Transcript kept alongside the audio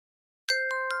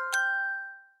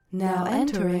Now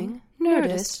entering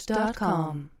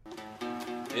Nerdist.com.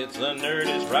 It's the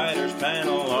Nerdist Writers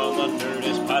Panel on the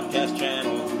Nerdist Podcast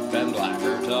Channel. Ben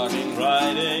Blacker talking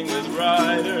writing with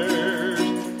writers.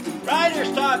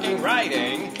 Writers talking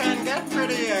writing can get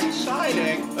pretty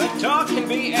exciting. The talk can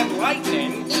be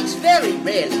enlightening. It's very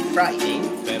rarely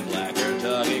frightening. Ben Blacker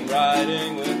talking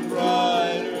writing with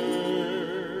writers.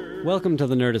 Welcome to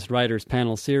the Nerdist Writers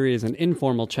Panel series, an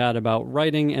informal chat about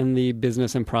writing and the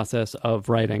business and process of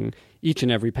writing. Each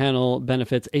and every panel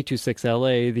benefits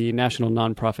 826LA, the national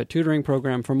nonprofit tutoring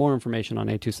program. For more information on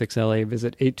 826LA,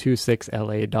 visit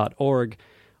 826la.org.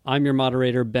 I'm your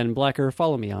moderator, Ben Blacker.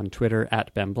 Follow me on Twitter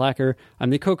at Ben Blacker. I'm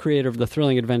the co-creator of the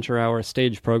Thrilling Adventure Hour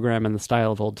stage program in the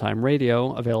style of old-time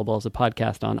radio, available as a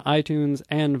podcast on iTunes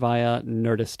and via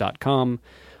Nerdist.com.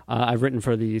 I've written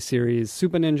for the series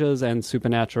Super Ninjas and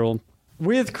Supernatural,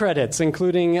 with credits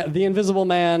including The Invisible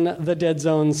Man, The Dead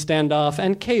Zone, Standoff,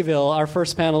 and K-ville. Our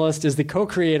first panelist is the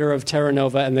co-creator of Terra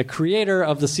Nova and the creator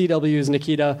of the CW's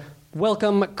Nikita.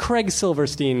 Welcome, Craig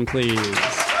Silverstein, please.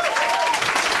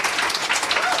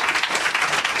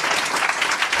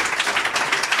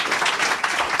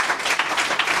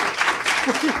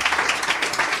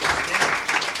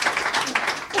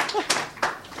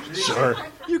 Sure.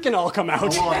 You can all come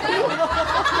out. All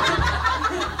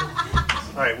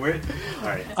right, all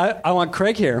right. I want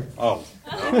Craig here. Oh,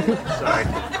 sorry.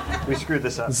 We screwed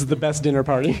this up. This is the best dinner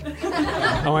party.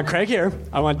 I want Craig here.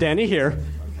 I want Danny here.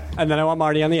 And then I want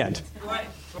Marty on the end.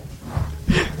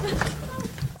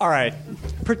 All right.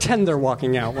 Pretend they're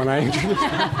walking out when I introduce them.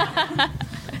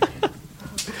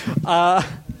 Hi,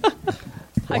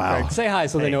 Craig. Say hi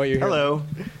so they know what you're here. Hello.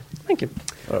 Thank you.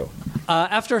 Oh.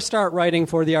 After a start writing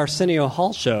for the Arsenio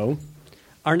Hall show,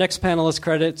 our next panelist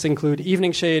credits include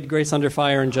Evening Shade, Grace Under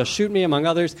Fire, and Just Shoot Me, among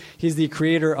others. He's the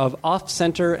creator of Off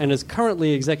Center and is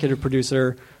currently executive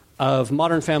producer of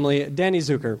Modern Family, Danny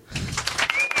Zuker.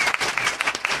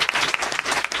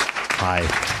 Hi.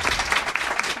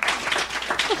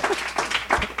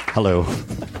 Hello.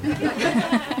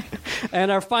 And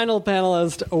our final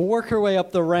panelist worked her way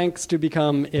up the ranks to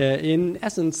become, in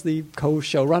essence, the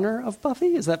co-showrunner of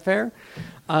Buffy. Is that fair?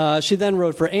 She then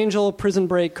wrote for Angel, Prison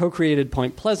Break, co-created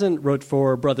Point Pleasant, wrote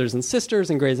for Brothers and Sisters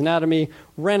and Grey's Anatomy,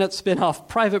 ran its spin-off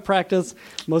Private Practice.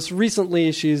 Most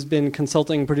recently, she's been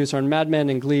consulting producer on Mad Men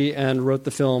and Glee and wrote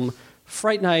the film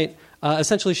Fright Night.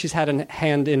 Essentially, she's had a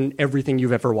hand in everything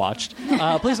you've ever watched.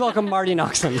 Please welcome Marti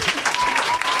Noxon.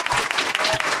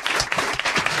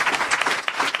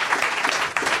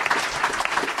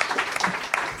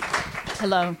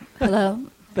 Hello. Hello.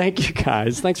 Thank you,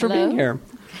 guys. Thanks for being here.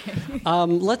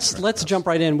 Let's jump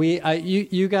right in.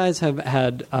 You guys have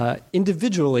had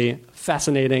individually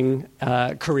fascinating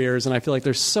careers, and I feel like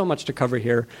there's so much to cover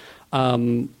here.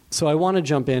 So I want to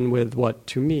jump in with what,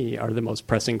 to me, are the most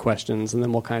pressing questions, and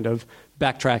then we'll kind of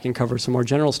backtrack and cover some more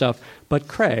general stuff. But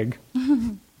Craig,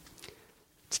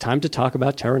 it's time to talk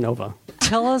about Terra Nova.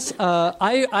 Tell us.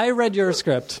 I read your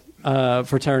script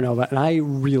for Terra Nova, and I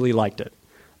really liked it.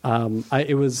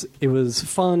 It was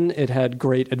fun. It had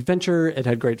great adventure. It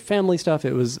had great family stuff.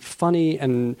 It was funny,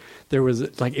 and it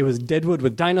was Deadwood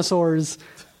with dinosaurs.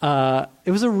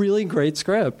 It was a really great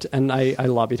script, and I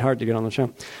lobbied hard to get on the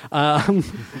show.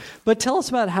 But tell us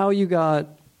about how you got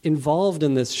involved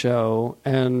in this show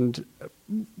and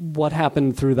what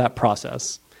happened through that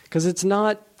process, because it's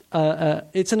not.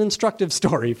 It's an instructive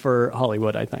story for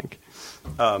Hollywood, I think.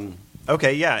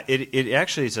 Okay, yeah. It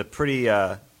actually is a pretty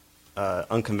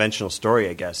unconventional story,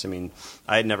 I guess. I mean,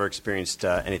 I had never experienced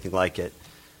anything like it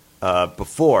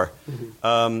before.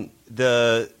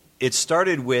 Mm-hmm. It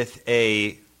started with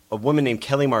a woman named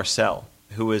Kelly Marcel,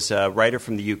 who was a writer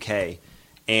from the UK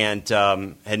and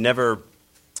had never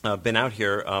been out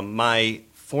here. My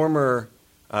former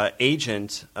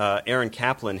agent, Aaron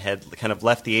Kaplan, had kind of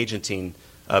left the agenting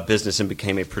business and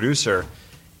became a producer,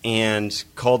 and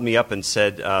called me up and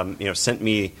said, sent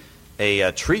me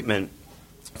a treatment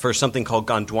for something called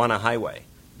Gondwana Highway.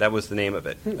 That was the name of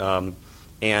it.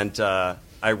 And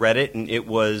I read it, and it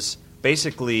was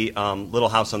basically Little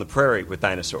House on the Prairie with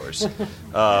dinosaurs.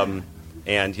 And,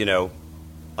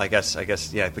 I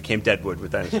guess, yeah, it became Deadwood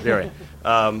with dinosaurs.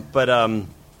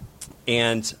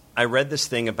 And I read this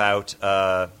thing about,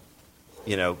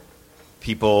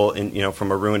 people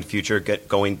from a ruined future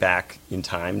going back in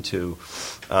time to,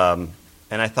 and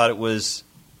I thought it was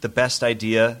the best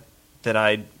idea that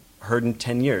I'd heard in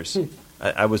 10 years.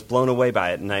 I was blown away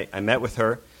by it, and I met with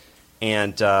her,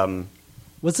 and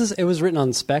was this? It was written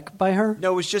on spec by her?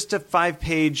 No, it was just a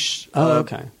 5-page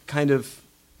kind of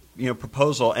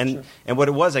proposal, and Sure. And what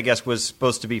it was, I guess, was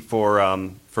supposed to be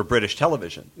for British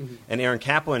television, mm-hmm. And Aaron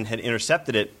Kaplan had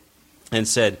intercepted it and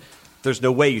said, "There's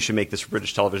no way you should make this for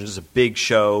British television. This is a big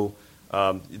show.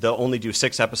 They'll only do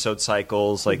 6-episode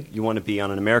cycles. Like, you want to be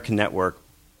on an American network."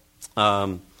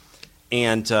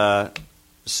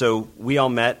 So we all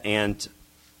met and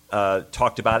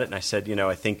talked about it, and I said,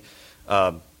 I think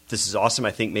this is awesome.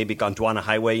 I think maybe Gondwana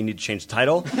Highway, you need to change the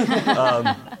title,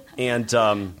 and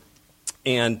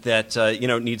that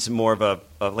it needs more of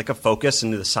a focus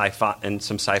into the sci-fi and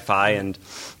some sci-fi, and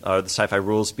the sci-fi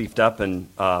rules beefed up, and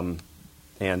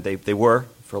they were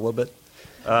for a little bit,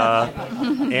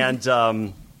 and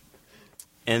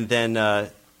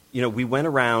then we went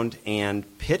around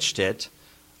and pitched it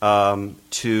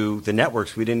to the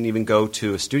networks. We didn't even go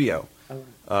to a studio.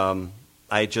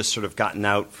 I had just sort of gotten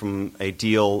out from a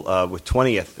deal with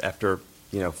 20th after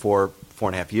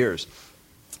 4.5 years,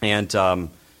 and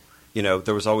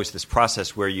there was always this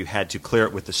process where you had to clear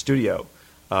it with the studio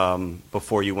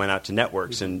before you went out to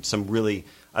networks, and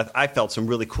I felt some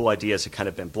really cool ideas had kind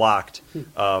of been blocked.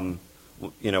 When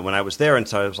I was there, and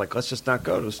so I was like, let's just not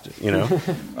go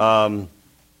to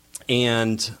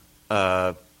and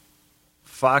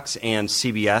Fox and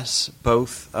CBS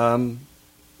both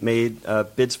made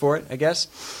bids for it, I guess.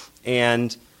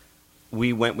 And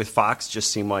we went with Fox,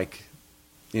 just seemed like,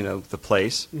 the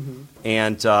place. Mm-hmm.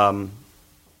 And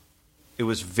it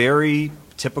was very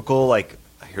typical, like,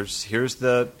 here's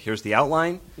the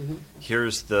outline, mm-hmm.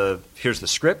 here's the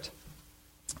script.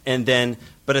 And then,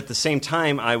 but at the same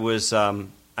time, I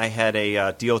had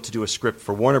a deal to do a script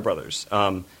for Warner Brothers.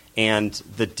 And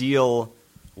the deal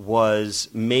was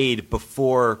made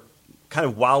before, kind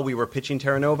of while we were pitching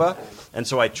Terra Nova, and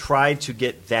so I tried to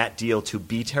get that deal to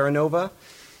be Terra Nova,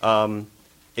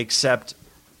 except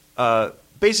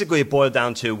basically it boiled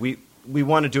down to we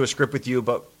want to do a script with you,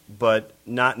 but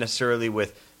not necessarily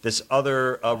with this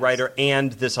other writer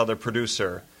and this other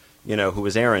producer, who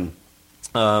was Aaron,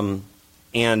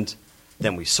 and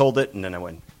then we sold it, and then I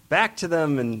went back to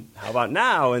them, and how about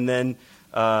now, and then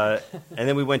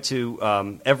we went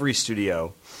to every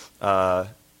studio.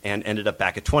 And ended up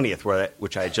back at 20th,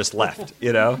 which I had just left,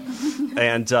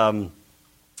 and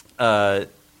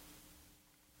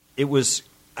it was.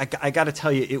 I got to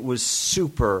tell you, it was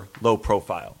super low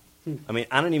profile. I mean,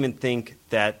 I don't even think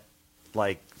that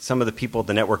some of the people at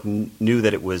the network knew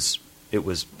that it was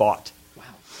bought. Wow.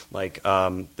 Like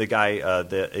the guy,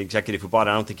 the executive who bought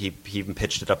it, I don't think he even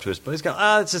pitched it up to us. But he's going,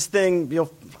 it's this thing.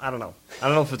 I don't know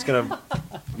if it's gonna,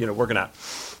 work or not.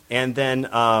 And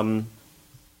then.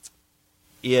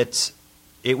 It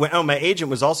went. Oh, my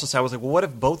agent was also. So I was like, well, what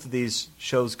if both of these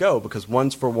shows go? Because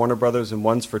one's for Warner Brothers and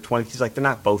one's for 20. He's like, they're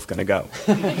not both going to go.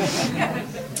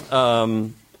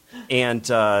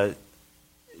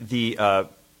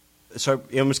 So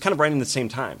it was kind of right in the same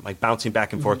time, like bouncing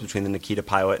back and forth between the Nikita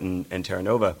pilot and Terra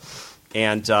Nova.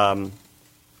 And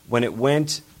when it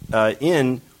went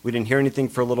in, we didn't hear anything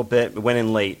for a little bit. It went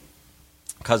in late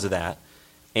because of that,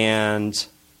 and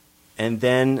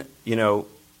then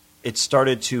it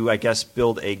started to, I guess,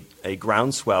 build a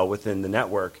groundswell within the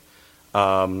network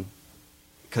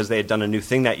because they had done a new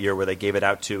thing that year where they gave it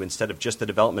out to, instead of just the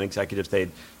development executives,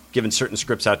 they'd given certain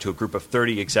scripts out to a group of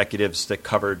 30 executives that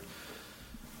covered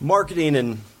marketing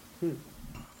and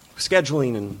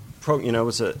scheduling and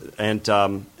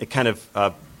it kind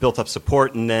of built up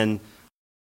support. And then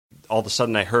all of a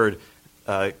sudden I heard,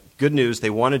 good news, they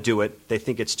want to do it. They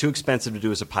think it's too expensive to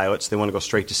do as a pilot, so they want to go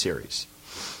straight to series.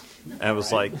 And I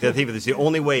was like, I think it's the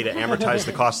only way to amortize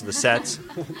the cost of the sets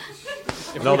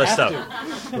and all that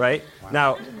stuff, right?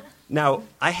 Wow. Now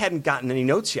I hadn't gotten any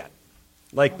notes yet,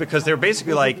 because they were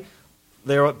basically like,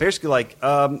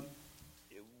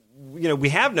 we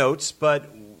have notes,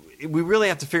 but we really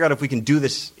have to figure out if we can do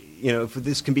this, if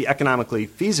this can be economically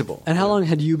feasible. And how long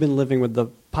had you been living with the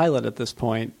pilot at this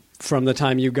point, from the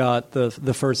time you got the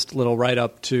first little write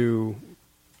up to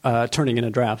turning in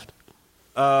a draft?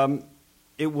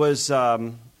 It was, if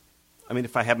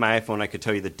I had my iPhone, I could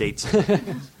tell you the dates.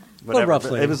 Whatever. Well,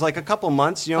 roughly. It was like a couple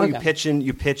months. Okay.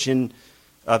 You pitch in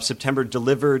September,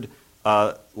 delivered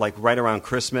right around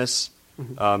Christmas,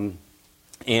 mm-hmm.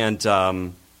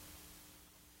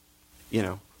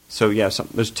 So yeah,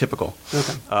 it was typical.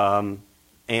 Okay.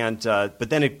 But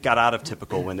then it got out of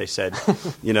typical when they said,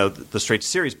 the straight to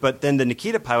series. But then the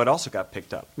Nikita pilot also got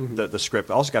picked up. Mm-hmm. The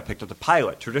script also got picked up. The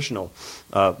pilot, traditional,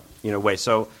 way.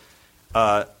 So.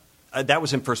 That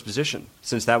was in first position,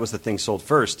 since that was the thing sold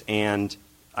first, and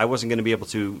I wasn't going to be able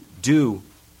to do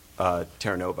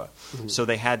Terra Nova, mm-hmm. So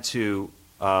they had to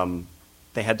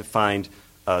find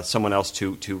someone else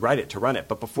to write it, to run it.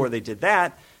 But before they did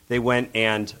that, they went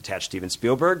and attached Steven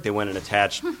Spielberg. They went and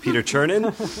attached Peter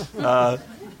Chernin.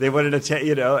 They went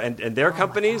and and their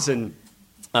companies, and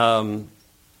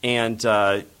and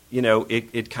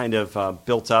it kind of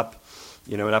built up,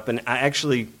 and I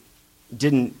actually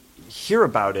didn't hear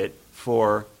about it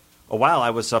for a while. I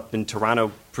was up in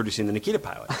Toronto producing the Nikita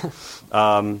pilot,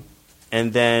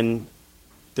 and then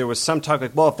there was some talk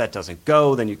like, well, if that doesn't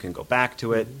go, then you can go back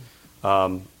to it.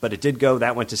 But it did go.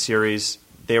 That went to series.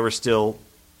 They were still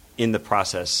in the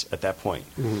process at that point.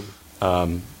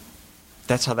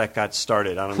 That's how that got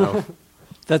started. I don't know.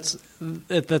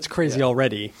 That's crazy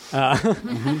already.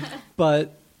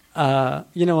 But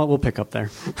you know what? We'll pick up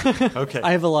there. Okay.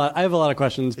 I have a lot of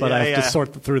questions, but I have to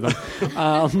sort through them.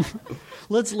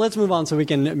 Let's move on so we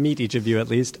can meet each of you at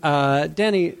least.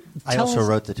 Danny, I also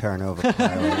wrote the Terra Nova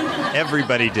pilot.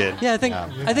 Everybody did. Yeah, I think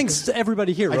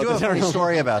everybody here wrote I do the have a Terra funny Nova.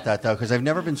 story about that though, because I've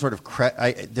never been sort of.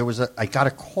 I got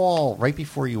a call right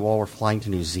before you all were flying to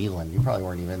New Zealand. You probably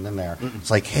weren't even in there.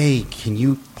 It's like, hey, can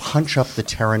you punch up the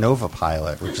Terra Nova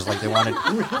pilot? Which is like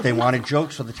they wanted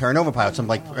jokes for the Terra Nova pilot. Some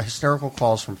like hysterical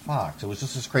calls from Fox. It was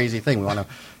just this crazy thing. We want to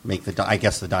make I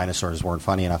guess the dinosaurs weren't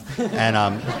funny enough, and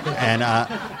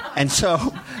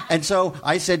so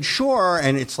I said sure,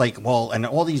 and it's like, well, and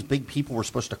all these big people were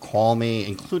supposed to call me,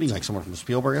 including like someone from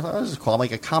Spielberg. I thought, I'll just call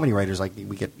like a comedy writer's like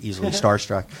we get easily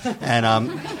starstruck,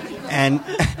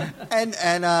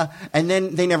 and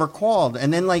then they never called,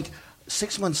 and then like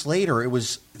 6 months later, it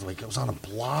was on a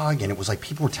blog, and it was like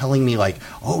people were telling me like,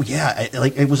 oh yeah,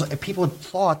 like it was people had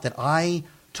thought that I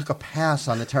took a pass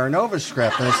on the Terra Nova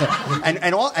script, and they said,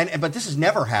 but this has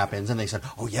never happens, and they said,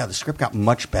 oh yeah, the script got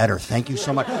much better. Thank you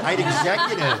so much. I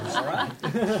had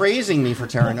executives praising me for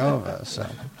Terra Nova. So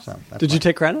Did you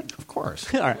take credit? Of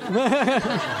course. All right.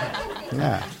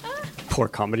 Yeah. Poor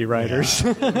comedy writers.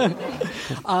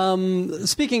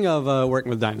 Speaking of working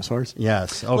with dinosaurs,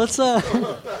 Yes. Oh, let's.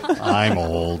 I'm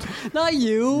old. Not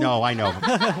you. No, I know.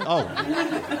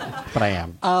 Oh, but I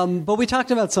am. But we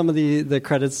talked about some of the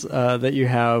credits that you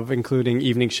have, including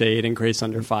Evening Shade and Grace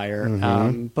Under Fire,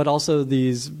 but also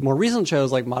these more recent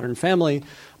shows like Modern Family.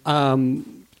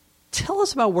 Tell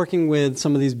us about working with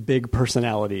some of these big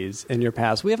personalities in your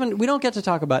past. We don't get to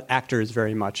talk about actors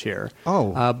very much here.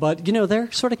 But they're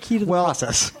sort of key to the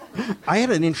process. I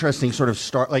had an interesting sort of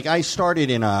start. Like I started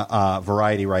in a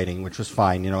variety writing, which was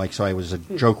fine. So I was a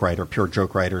joke writer, pure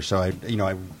joke writer. So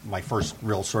my first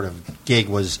real sort of gig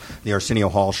was the Arsenio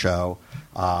Hall show,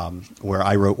 where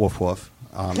I wrote Woof Woof.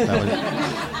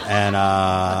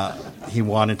 He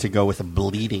wanted to go with a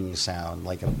bleating sound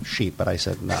like a sheep, but I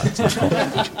said no, it's not cool.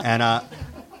 And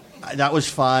that was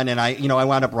fun. And I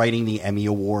wound up writing the Emmy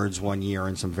Awards one year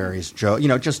and some various jokes,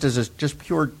 just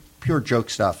pure joke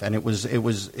stuff. And it was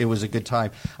a good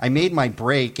time. I made my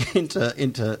break into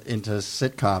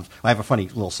sitcoms. I have a funny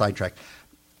little sidetrack.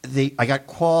 I got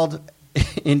called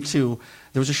into.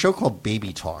 There was a show called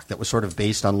Baby Talk that was sort of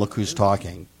based on Look Who's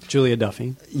Talking. Julia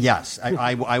Duffy. Yes,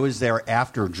 I was there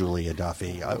after Julia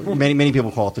Duffy. Many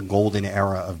people call it the golden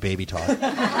era of Baby Talk.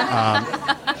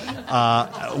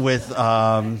 With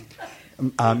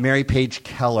Mary Page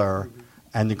Keller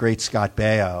and the great Scott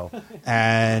Baio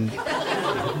and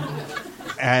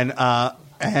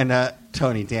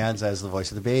Tony Danza as the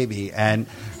voice of the baby. And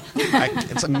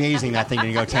it's amazing that thing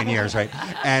didn't go 10 years, right?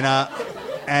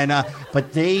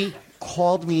 But they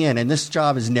called me in, and this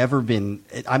job has never been.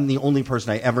 I'm the only person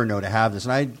I ever know to have this,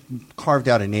 and I carved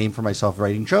out a name for myself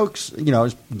writing jokes. I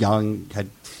was young,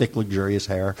 had thick, luxurious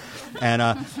hair,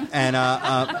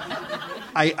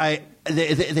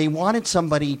 they wanted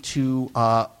somebody to.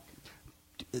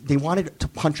 They wanted to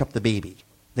punch up the baby.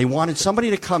 They wanted somebody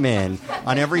to come in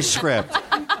on every script.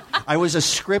 I was a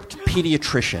script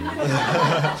pediatrician,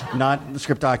 not a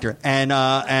script doctor, and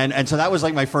so that was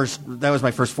like my first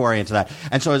foray into that.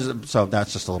 And so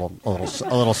that's just a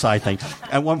little side thing.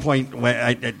 At one point, when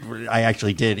I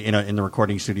actually did in the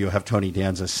recording studio have Tony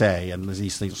Danza say, and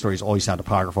these stories always sound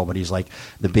apocryphal, but he's like,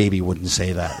 the baby wouldn't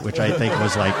say that, which I think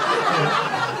was like.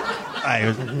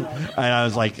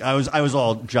 I was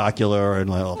all jocular and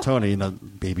like, well, Tony, the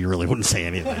baby really wouldn't say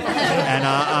anything.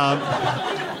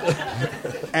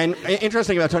 And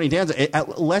interesting about Tony Danza,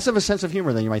 less of a sense of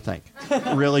humor than you might think.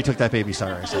 Really took that baby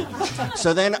seriously.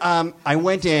 So then I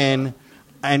went in,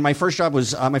 and my first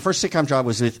sitcom job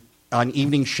was on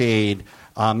Evening Shade,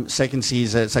 second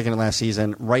and last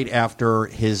season, right after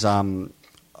his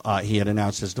he had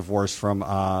announced his divorce from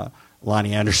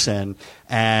Lonnie Anderson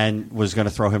and was going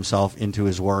to throw himself into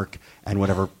his work and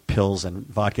whatever pills and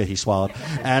vodka he swallowed,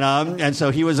 and so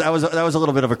that was a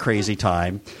little bit of a crazy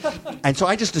time, and so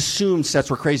I just assumed sets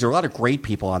were crazy. There were a lot of great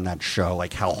people on that show,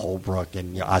 like Hal Holbrook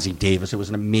and Ozzie Davis. It was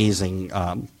an amazing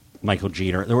Michael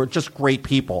Jeter. There were just great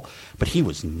people, but he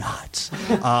was nuts.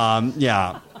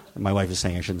 Yeah. My wife is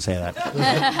saying I shouldn't say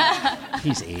that.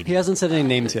 He's 80. He hasn't said any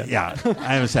names yet. Yeah,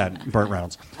 I haven't said Burt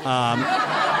Reynolds.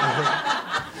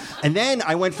 And then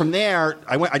I went from there.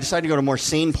 I decided to go to a more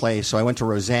sane place, so I went to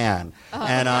Roseanne.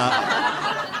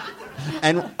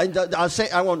 And I'll say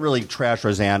I won't really trash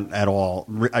Roseanne at all.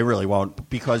 I really won't,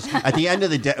 because at the end of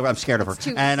the day, I'm scared of her.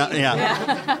 And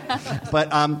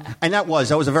but and that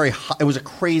was a very it was a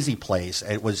crazy place.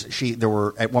 It was there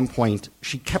were at one point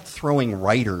she kept throwing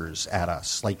writers at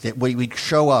us. Like we'd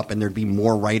show up and there'd be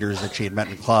more writers that she had met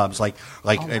in clubs. Like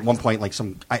at one point, like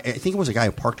I think it was a guy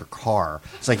who parked her car.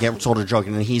 It's like he told a joke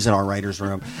and then he's in our writers'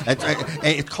 room.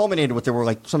 It culminated with there were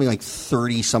like something like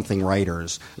 30-something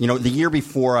writers. You know, the year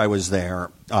before I was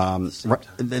there. They at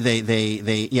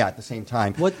the same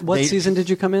time. What season did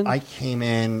you come in? I came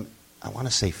in, I want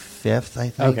to say 5th, I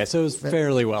think. Okay, so it was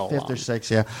fairly well 5th or 6th,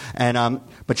 yeah. And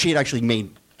but she had actually made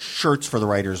shirts for the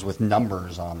writers with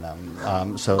numbers on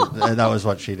them. So that was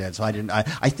what she did. So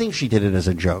I think she did it as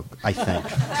a joke, I think.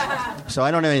 So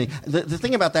I don't know anything. The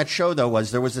thing about that show, though,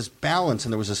 was there was this balance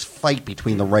and there was this fight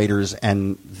between the writers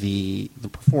and the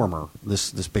performer,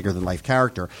 this bigger-than-life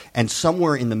character. And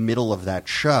somewhere in the middle of that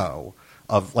show,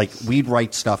 we'd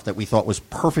write stuff that we thought was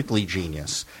perfectly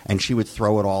genius, and she would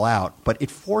throw it all out. But it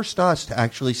forced us to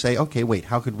actually say, okay, wait,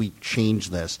 how could we change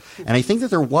this? And I think that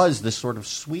there was this sort of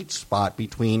sweet spot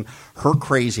between her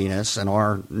craziness and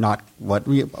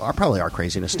probably our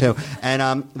craziness too,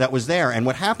 and that was there. And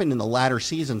what happened in the latter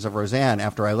seasons of Roseanne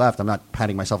after I left, I'm not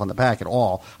patting myself on the back at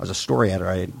all. I was a story editor.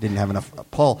 I didn't have enough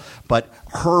pull. But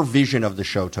her vision of the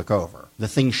show took over. The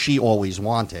thing she always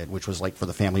wanted, which was like for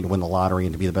the family to win the lottery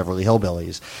and to be the Beverly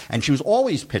Hillbillies. And she was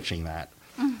always pitching that.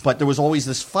 But there was always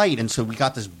this fight, and so we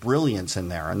got this brilliance in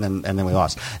there, and then we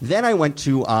lost. Then I went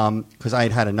to, because I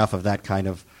had had enough of that kind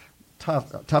of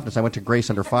toughness, I went to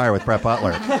Grace Under Fire with Brett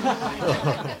Butler,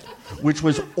 which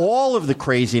was all of the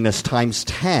craziness times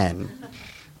 10.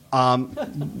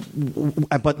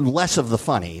 But less of the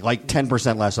funny, like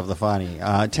 10% less of the funny,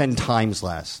 10 times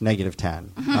less, negative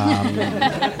 10.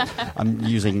 I'm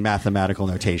using mathematical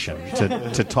notation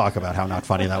to talk about how not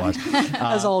funny that was.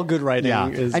 As all good writing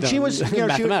is and done. she was,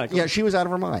 mathematically. she was out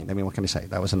of her mind. I mean, what can I say?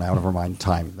 That was an out of her mind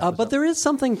time. But there is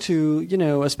something to,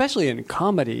 especially in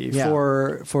comedy,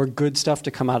 for good stuff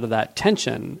to come out of that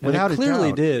tension. And Without it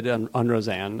clearly a doubt. did on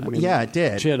Roseanne. I mean, it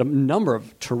did. She had a number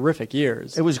of terrific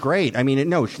years. It was great. I mean,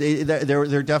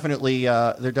 there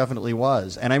definitely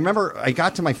was. And I remember I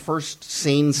got to my first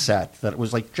sane set that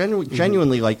was like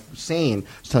genuinely like sane. I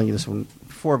was telling you this one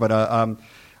before, but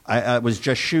I was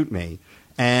Just Shoot Me.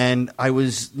 And I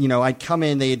was, I'd come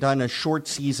in, they had done a short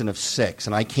season of 6,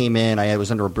 and I came in, I was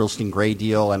under a Brillstein Gray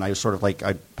deal, and I was sort of like,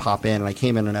 I'd pop in, and I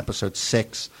came in episode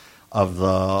 6 of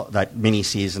that mini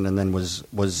season, and then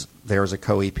was there as a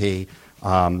co-EP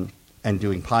and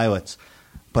doing pilots.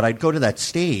 But I'd go to that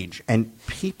stage, and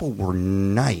people were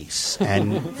nice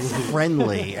and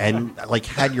friendly, and like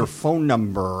had your phone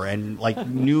number, and like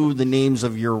knew the names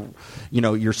of your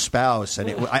spouse.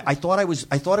 And I thought it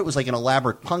was like an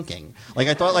elaborate punking. Like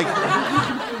I thought,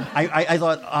 I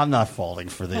thought I'm not falling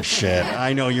for this shit.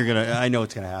 I know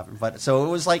it's gonna happen. But so it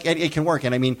was like it can work,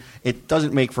 and I mean it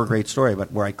doesn't make for a great story.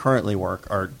 But where I currently work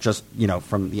are just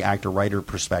from the actor-writer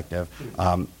perspective,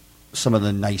 some of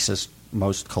the nicest,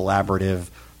 most collaborative,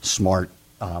 smart.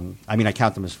 I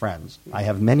count them as friends. I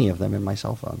have many of them in my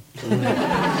cell phone.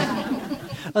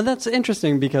 And that's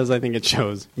interesting because I think it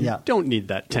shows you don't need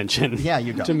that tension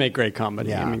you don't. to make great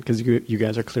comedy. Yeah. I mean, because you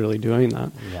guys are clearly doing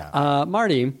that. Yeah.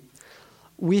 Marty,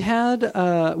 we've had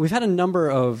a number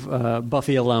of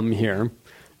Buffy alum here,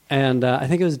 and I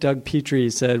think it was Doug Petrie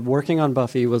said working on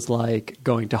Buffy was like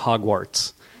going to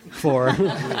Hogwarts for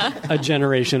a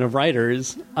generation of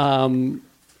writers.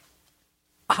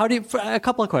 A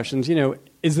couple of questions.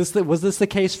 Was this the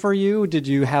case for you? Did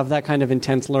you have that kind of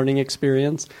intense learning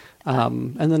experience?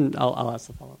 And then I'll ask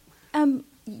the follow-up. I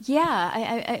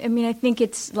mean, I think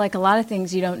it's like a lot of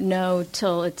things you don't know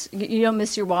till you don't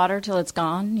miss your water till it's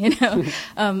gone.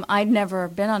 I'd never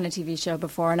been on a TV show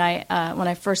before, and when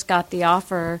I first got the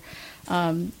offer,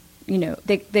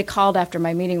 they called after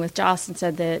my meeting with Joss and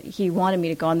said that he wanted me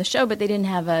to go on the show, but they didn't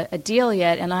have a deal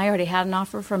yet, and I already had an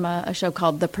offer from a show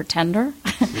called The Pretender.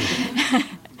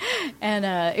 And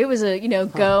it was a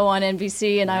go on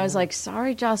NBC, and I was like,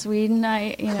 sorry, Joss Whedon,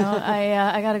 I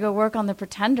got to go work on The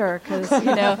Pretender because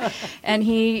and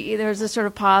there was this sort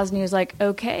of pause, and he was like,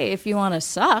 okay, if you want to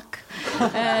suck,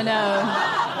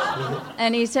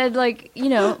 and he said like,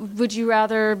 would you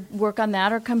rather work on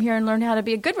that or come here and learn how to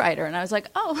be a good writer? And I was like,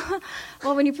 oh,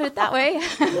 well, when you put it that way,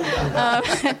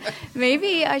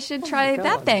 maybe I should try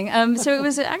that thing. So it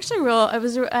was actually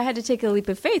I had to take a leap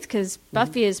of faith because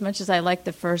Buffy, as much as I liked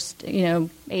the first 8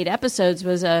 episodes,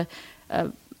 was a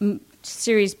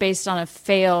series based on a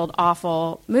failed,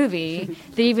 awful movie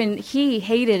that even he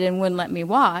hated and wouldn't let me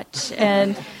watch.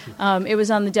 And it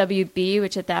was on the WB,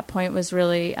 which at that point was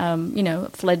really, a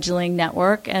fledgling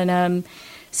network. And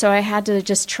so I had to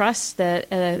just trust that,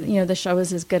 the show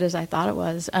was as good as I thought it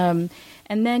was. And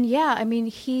then,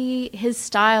 his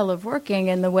style of working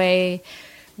and the way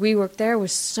we worked there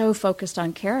was so focused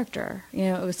on character.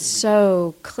 It was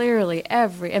so clearly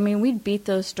we'd beat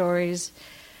those stories.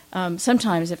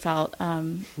 Sometimes it felt,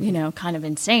 kind of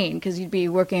insane because you'd be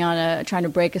working on trying to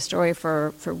break a story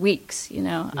for weeks,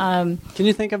 Can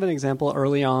you think of an example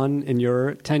early on in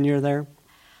your tenure there?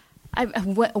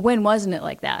 When wasn't it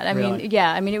like that? Really?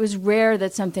 It was rare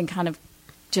that something kind of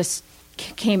just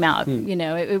came out.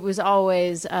 It was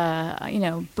always, but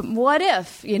what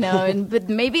if, but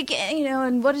maybe,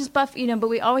 and what is Buffy, but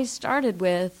we always started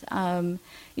with,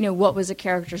 what was a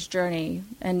character's journey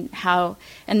and how,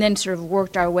 and then sort of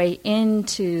worked our way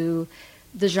into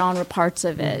the genre parts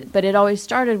of it. But it always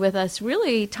started with us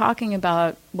really talking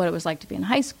about what it was like to be in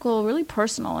high school, really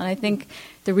personal. And I think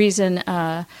the reason,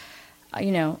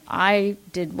 I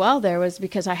did well there was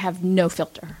because I have no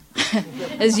filter,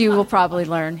 as you will probably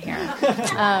learn here.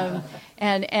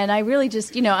 And I really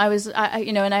just,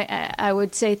 I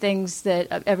would say things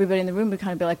that everybody in the room would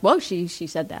kind of be like, whoa, she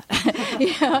said that.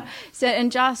 So,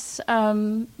 and Joss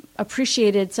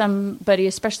appreciated somebody,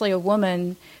 especially a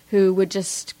woman, who would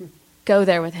just go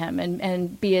there with him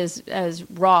and be as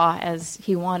raw as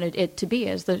he wanted it to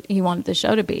be, he wanted the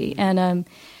show to be. And,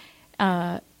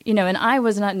 and I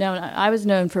was not known. I was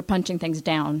known for punching things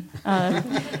down.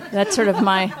 That's sort of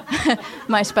my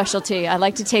my specialty. I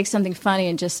like to take something funny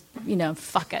and just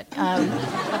fuck it.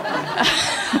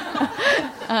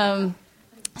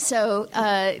 So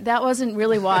that wasn't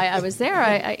really why I was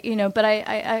there. But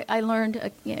I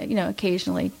learned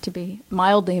occasionally to be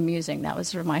mildly amusing. That was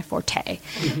sort of my forte.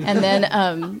 And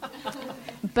then,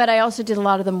 but I also did a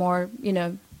lot of the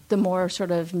more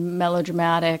sort of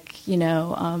melodramatic,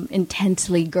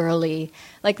 intensely girly.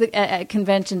 Like at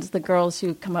conventions, the girls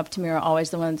who come up to me are always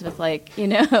the ones with like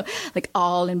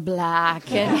all in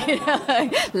black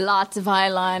and lots of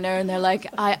eyeliner, and they're like,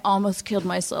 I almost killed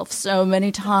myself so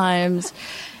many times.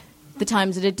 The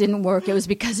times that it didn't work, it was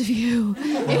because of you.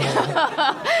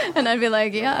 And I'd be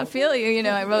like, yeah, I feel you.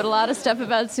 I wrote a lot of stuff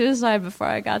about suicide before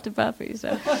I got to Buffy.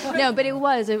 So no, but it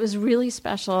was really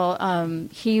special.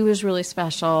 He was really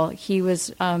special. He was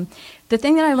the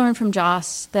thing that I learned from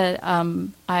Joss that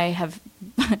I have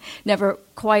never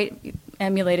quite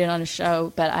emulated on a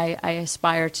show, but I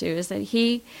aspire to, is that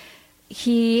he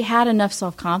had enough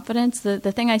self-confidence.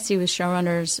 The thing I see with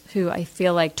showrunners who I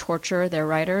feel like torture their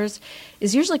writers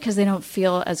is usually because they don't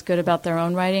feel as good about their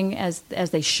own writing as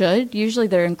they should. Usually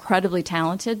they're incredibly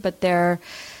talented, but they're,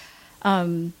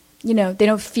 they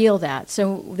don't feel that.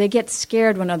 So they get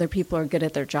scared when other people are good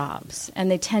at their jobs. And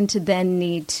they tend to then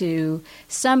need to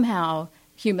somehow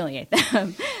humiliate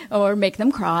them or make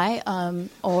them cry,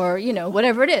 or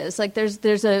whatever it is. Like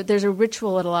there's a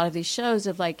ritual at a lot of these shows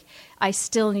of like, I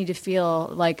still need to feel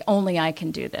like only I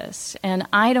can do this, and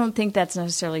I don't think that's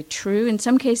necessarily true. In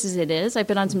some cases it is. I've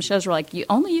been on some shows where like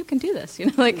only you can do this,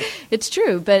 like it's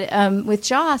true. But with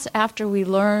Joss, after we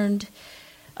learned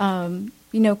kind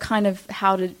of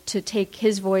how to take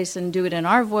his voice and do it in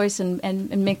our voice and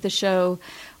make the show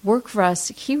work for us,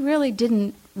 he really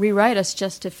didn't rewrite us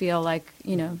just to feel like,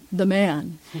 the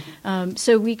man.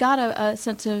 So we got a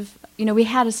sense of, we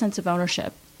had a sense of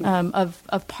ownership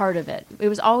of part of it. It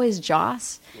was always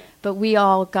Joss, but we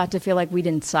all got to feel like we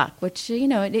didn't suck, which,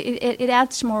 it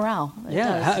adds to morale.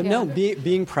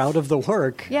 Being proud of the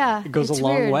work goes a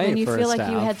long way when you for feel a like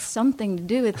staff. you had something to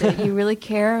do with it. You really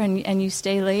care, and you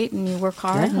stay late, and you work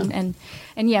hard, and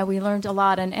we learned a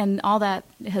lot, and all that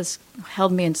has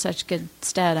held me in such good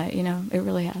stead. It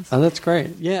really has. Oh, that's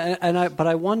great. Yeah, but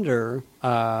I wonder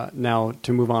now,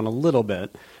 to move on a little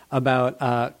bit,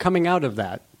 about coming out of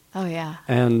that. Oh, yeah.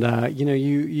 And,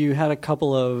 you had a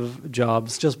couple of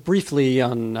jobs just briefly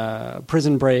on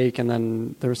Prison Break, and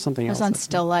then there was something else. I was on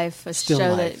Still Life, a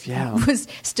show that was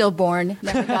stillborn,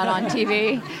 never got on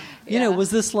TV. You know, was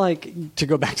this like, to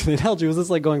go back to the analogy, was this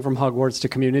like going from Hogwarts to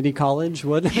community college?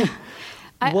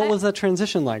 What was that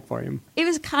transition like for you? It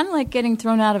was kind of like getting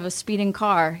thrown out of a speeding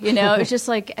car, you know. It was just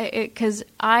like, because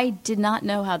I did not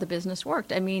know how the business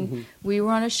worked. I mean, we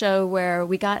were on a show where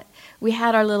we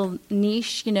had our little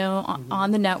niche, you know, on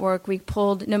the network. We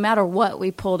pulled, no matter what, we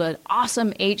pulled an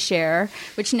awesome 8-share,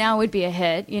 which now would be a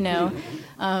hit, you know.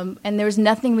 And there was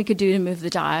nothing we could do to move the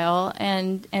dial.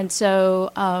 And so,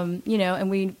 you know,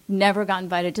 and we never got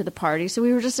invited to the party. So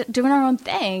we were just doing our own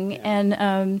thing.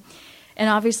 Yeah. And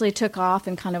obviously took off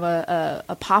in kind of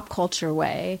a pop culture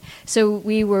way. So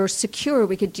we were secure.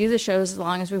 We could do the shows as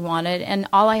long as we wanted. And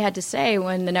all I had to say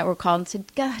when the network called and said,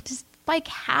 God, does Spike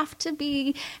have to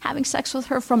be having sex with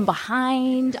her from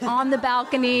behind on the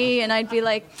balcony? And I'd be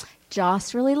like,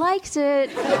 Joss really likes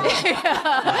it.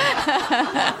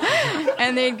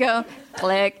 And they'd go,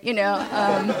 click, you know.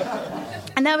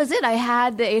 And that was it. I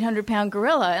had the 800-pound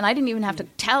gorilla, and I didn't even have to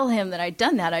tell him that I'd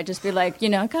done that. I'd just be like, you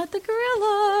know, I got the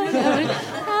gorilla, you know,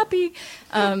 happy.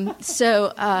 And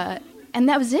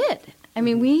that was it. I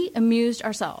mean, we amused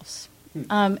ourselves.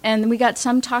 And we got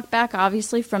some talk back,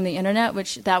 obviously, from the internet,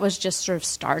 which that was just sort of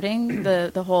starting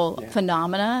the whole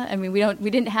phenomena. I mean, we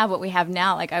didn't have what we have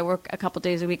now. Like, I work a couple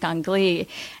days a week on Glee,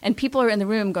 and people are in the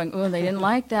room going, "Oh, they didn't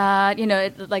like that." You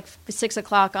know, like 6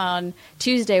 o'clock on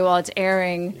Tuesday while it's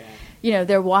airing. Yeah. You know,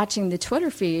 they're watching the Twitter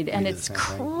feed, and it's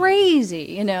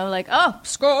crazy. You know, like, oh,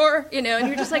 score. You know, and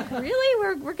you're just like,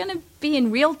 really, we're going to be in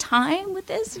real time with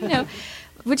this. You know.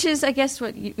 Which is, I guess,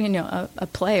 what, you know, a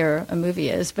play or a movie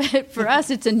is. But for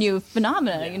us, it's a new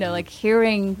phenomenon, you know, like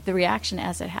hearing the reaction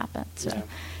as it happens.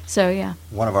 So, yeah.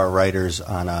 One of our writers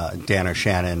on Dan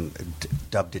O'Shannon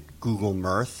dubbed it Google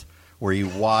Mirth, where you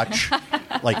watch,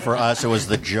 like for us, it was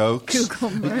the jokes. Google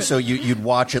Mirth. So you'd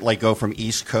watch it like go from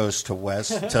East Coast to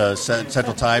West to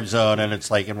Central Time Zone, and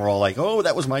it's like, and we're all like, oh,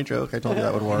 that was my joke. I told you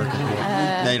that would work.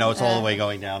 You know, it's all the way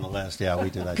going down the list. Yeah, we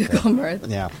do that. Google Mirth.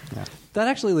 Yeah. That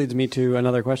actually leads me to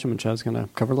another question, which I was going to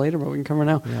cover later, but we can cover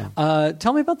now. Yeah.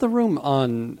 Tell me about the room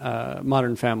on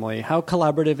Modern Family. How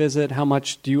collaborative is it? How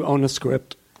much do you own a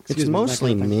script? It's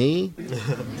mostly me.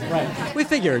 Right. We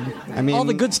figured. I mean, all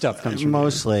the good stuff comes from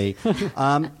mostly.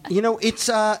 You know, it's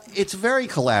very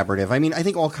collaborative. I mean, I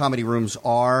think all comedy rooms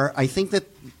are. I think that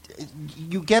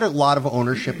you get a lot of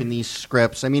ownership in these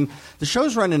scripts. I mean, the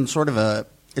show's run in sort of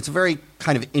it's a very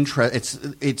kind of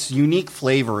its unique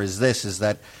flavor is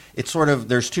that it's sort of,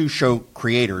 there's two show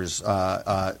creators,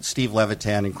 Steve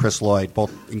Levitan and Chris Lloyd,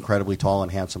 both incredibly tall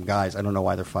and handsome guys. I don't know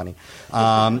why they're funny.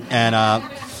 And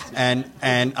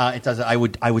it does. I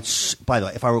would. By the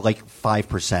way, if I were like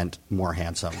 5% more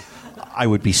handsome, I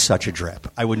would be such a drip.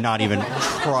 I would not even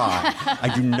try.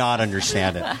 I do not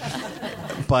understand it.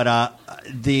 But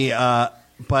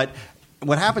but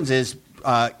what happens is,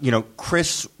 you know,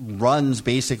 Chris runs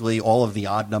basically all of the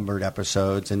odd-numbered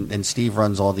episodes, and Steve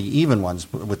runs all the even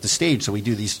ones with the stage. So we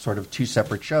do these sort of two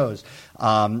separate shows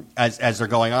as they're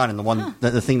going on. And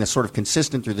the thing that's sort of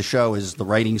consistent through the show is the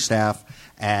writing staff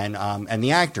and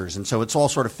the actors. And so it's all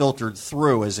sort of filtered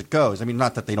through as it goes. I mean,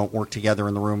 not that they don't work together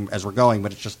in the room as we're going,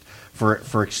 but it's just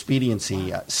for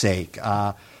expediency sake.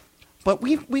 But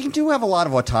we do have a lot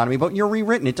of autonomy. But you're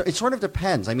rewritten. It sort of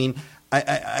depends. I mean,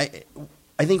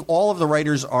 I think all of the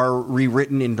writers are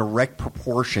rewritten in direct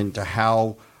proportion to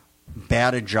how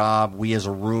bad a job we as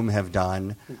a room have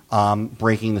done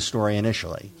breaking the story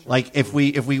initially. Like if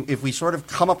we sort of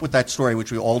come up with that story,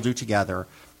 which we all do together,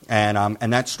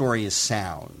 and that story is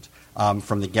sound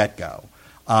from the get-go.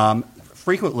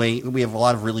 Frequently, we have a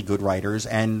lot of really good writers,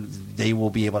 and they will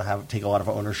be able to take a lot of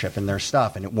ownership in their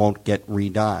stuff, and it won't get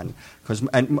redone because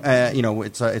you know,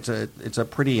 it's a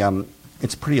pretty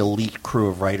elite crew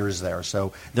of writers there,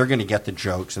 so they're going to get the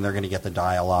jokes and they're going to get the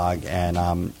dialogue and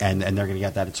they're going to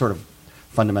get that. It's sort of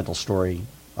fundamental story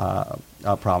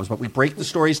problems. But we break the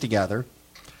stories together,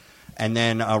 and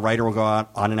then a writer will go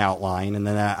out on an outline, and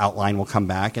then that outline will come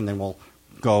back, and then we'll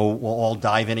all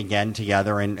dive in again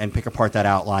together and pick apart that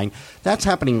outline. That's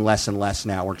happening less and less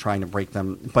now. We're trying to break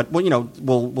them, but you know,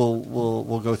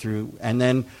 we'll go through, and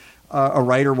then a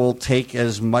writer will take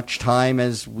as much time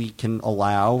as we can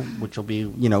allow, which will be,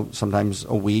 you know, sometimes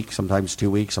a week, sometimes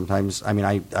 2 weeks, sometimes. I mean,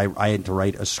 I had to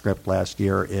write a script last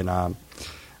year in.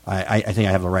 I think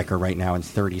I have a record right now in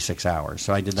 36 hours.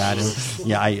 So I did that, and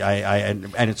yeah,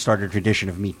 and it started a tradition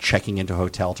of me checking into a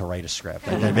hotel to write a script.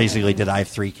 I basically did. I have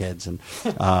 3 kids, and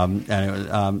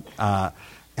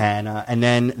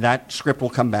then that script will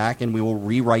come back, and we will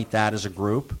rewrite that as a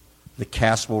group. the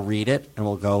cast will read it and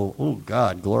we'll go, oh,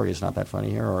 God, Gloria's not that funny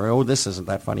here, or oh, this isn't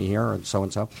that funny here, and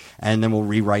so. And then we'll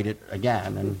rewrite it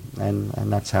again, and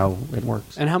that's how it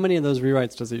works. And how many of those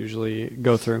rewrites does it usually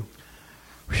go through?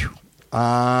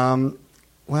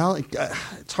 Well,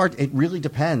 it's hard. It really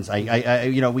depends.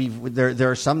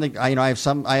 There are some that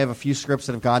I have a few scripts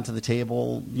that have gone to the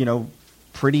table,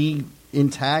 pretty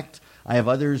intact. I have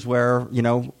others where,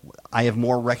 I have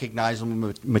more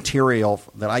recognizable material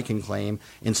that I can claim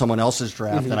in someone else's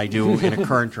draft than I do in a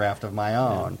current draft of my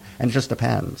own. And it just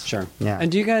depends. Sure. Yeah.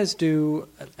 And do you guys do,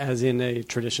 as in a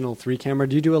traditional 3-camera,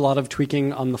 do you do a lot of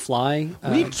tweaking on the fly?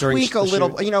 We tweak a little.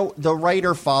 The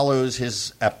writer follows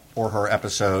his or her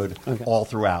episode all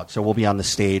throughout. So we'll be on the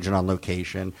stage and on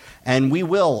location. And we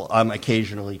will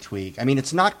occasionally tweak. I mean,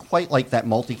 it's not quite like that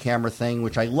multi-camera thing,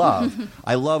 which I love.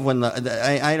 I love when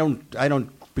I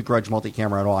don't begrudge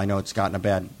multi-camera at all. I know it's gotten a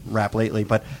bad rap lately,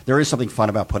 but there is something fun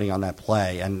about putting on that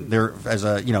play. And there,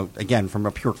 again, from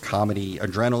a pure comedy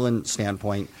adrenaline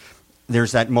standpoint,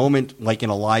 there's that moment like in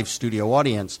a live studio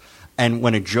audience, and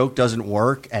when a joke doesn't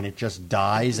work and it just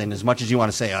dies, and as much as you want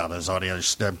to say, oh, those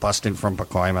audience, they're busting from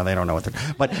Pacoima, they don't know what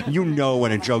they're... But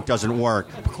when a joke doesn't work.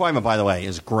 Pacoima, by the way,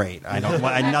 is great. I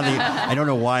don't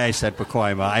know why I said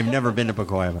Pacoima. I've never been to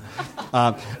Pacoima.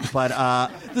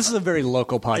 This is a very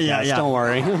local podcast, yeah. Don't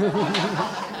worry.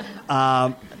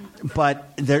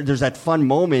 But there's that fun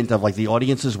moment of like the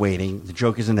audience is waiting, the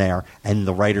joke isn't there, and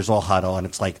the writers all huddle, and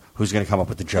it's like, who's going to come up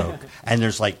with the joke? And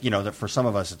there's like, for some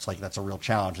of us, it's like that's a real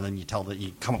challenge. And then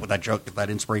you come up with that joke,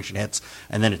 that inspiration hits,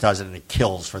 and then it does it, and it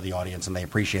kills for the audience, and they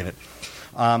appreciate it.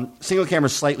 Single camera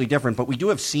is slightly different, but we do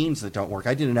have scenes that don't work.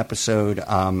 I did an episode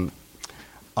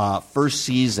first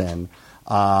season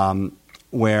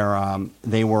where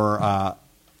they were.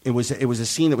 It was a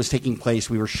scene that was taking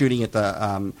place. We were shooting at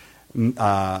the.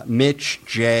 Mitch,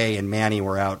 Jay, and Manny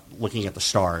were out looking at the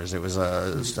stars. It was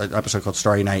an episode called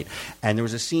Starry Night. And there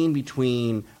was a scene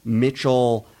between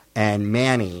Mitchell and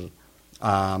Manny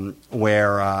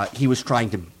where he was trying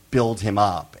to build him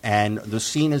up. And the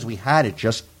scene as we had it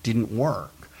just didn't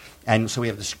work. And so we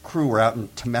have this crew. We're out in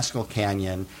Temescal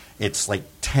Canyon. It's like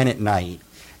 10 at night.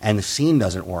 And the scene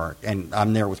doesn't work. And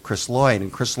I'm there with Chris Lloyd.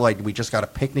 And Chris Lloyd, we just got a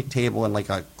picnic table and like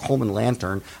a Coleman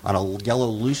lantern on a yellow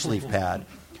loose leaf pad.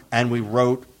 And we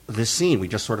wrote this scene. We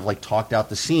just sort of like talked out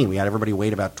the scene. We had everybody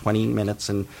wait about 20 minutes,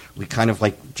 and we kind of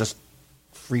like just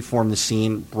freeformed the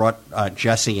scene. Brought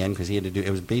Jesse in because he had to do. It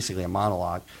was basically a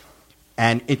monologue,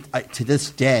 and to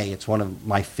this day, it's one of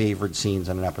my favorite scenes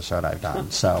in an episode I've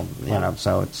done. So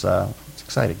so it's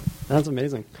exciting. That's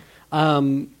amazing.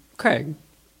 Craig,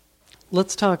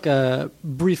 let's talk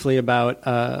briefly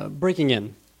about breaking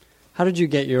in. How did you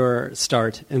get your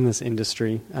start in this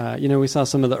industry? We saw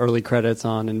some of the early credits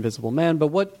on Invisible Man, but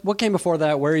what came before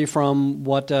that? Where are you from?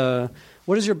 What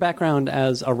is your background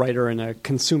as a writer and a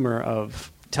consumer of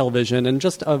television and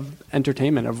just of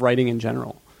entertainment, of writing in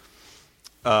general?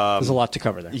 There's a lot to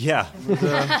cover there. Yeah.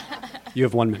 You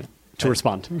have 1 minute to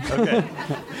respond. Okay.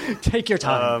 Take your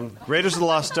time. Raiders of the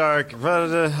Lost Ark,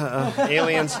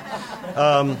 aliens.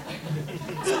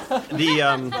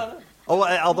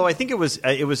 Although I think it was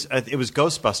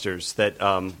Ghostbusters that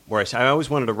where I always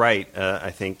wanted to write.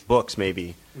 I think books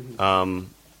maybe, but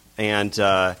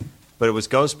it was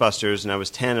Ghostbusters, and I was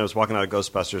 10. And I was walking out of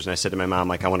Ghostbusters, and I said to my mom,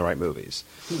 like, I want to write movies,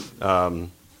 and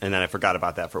then I forgot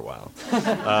about that for a while.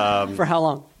 For how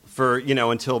long? For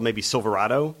until maybe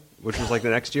Silverado, which was like the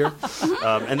next year,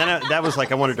 and then that was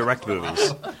like I want to direct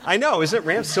movies. I know, isn't it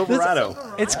Ramp Silverado?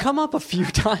 It's come up a few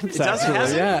times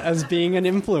actually, as being an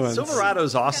influence.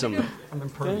 Silverado's awesome.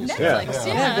 Netflix,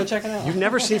 Yeah, go check it out. You've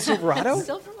never seen Silverado?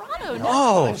 Silverado.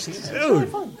 Oh,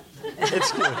 dude.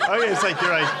 It's good. Oh, yeah, it's like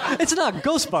you're like... It's not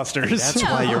Ghostbusters. That's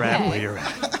why you're at where you're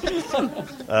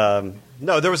at.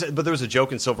 No, there was a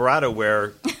joke in Silverado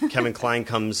where Kevin Kline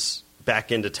comes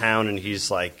back into town and he's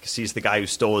like sees the guy who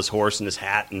stole his horse and his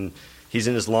hat, and he's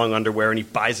in his long underwear and he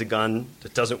buys a gun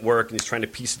that doesn't work and he's trying to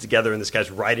piece it together, and this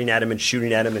guy's riding at him and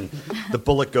shooting at him, and the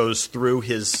bullet goes through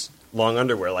his long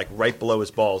underwear, like right below his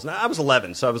balls. Now, I was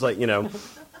 11, so I was like, it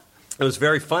was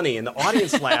very funny, and the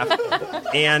audience laughed,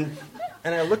 and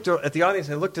I looked at the audience,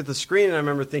 and I looked at the screen, and I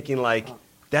remember thinking, like,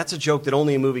 that's a joke that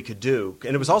only a movie could do.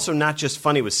 And it was also not just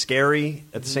funny; it was scary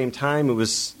at the same time. It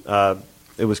was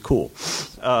cool.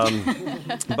 So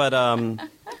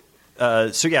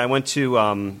yeah, I went to.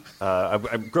 I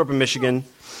grew up in Michigan.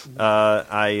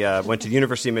 I went to the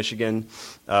University of Michigan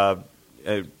to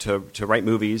write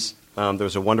movies. There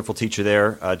was a wonderful teacher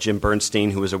there, Jim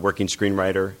Bernstein, who was a working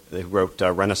screenwriter. He wrote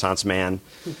Renaissance Man,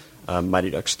 Mighty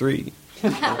Ducks 3.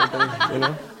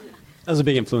 That was a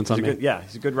big influence on me.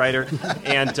 He's a good writer.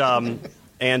 And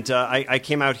And I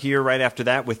came out here right after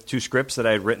that with 2 scripts that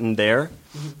I had written there.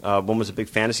 One was a big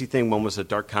fantasy thing. One was a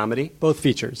dark comedy. Both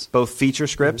features. Both feature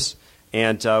scripts.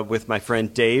 And with my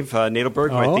friend Dave Nadelberg,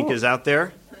 who I think is out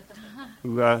there,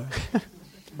 who runs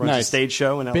a stage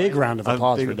show in LA. Big round of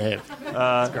applause for Dave.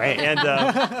 That's great.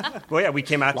 And, we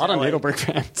came out a lot to of LA. Nadelberg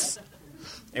fans.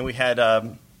 And we had,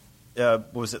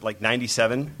 what was it, like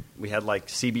 97? We had like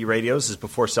CB radios. This is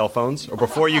before cell phones, or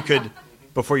before you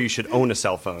should own a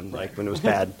cell phone, like when it was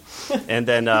bad. And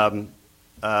then,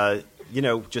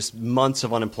 just months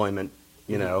of unemployment,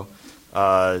 and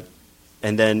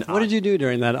then... What did you do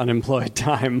during that unemployed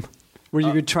time? Were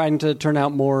you trying to turn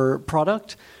out more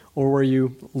product, or were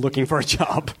you looking for a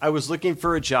job? I was looking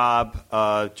for a job,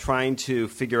 trying to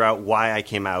figure out why I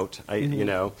came out,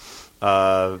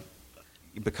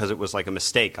 because it was like a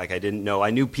mistake. Like I didn't know. I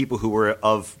knew people who were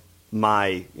of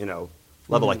my,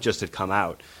 level, like just had come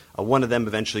out. One of them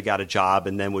eventually got a job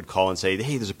and then would call and say,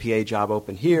 hey, there's a PA job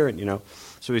open here. And,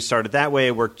 so we started that way.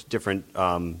 I worked different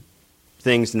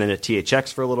things, and then at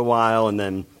THX for a little while. And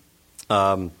then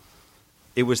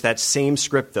it was that same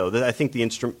script, though. I think the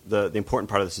important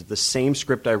part of this is the same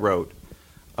script I wrote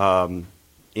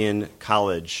in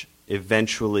college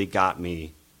eventually got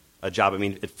me a job. I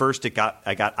mean, at first I got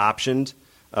optioned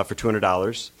for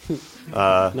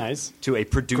 $200. Nice. To a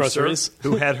producer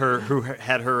who had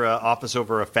her office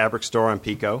over a fabric store on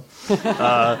Pico.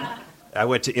 I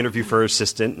went to interview for her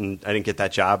assistant, and I didn't get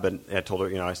that job. But I told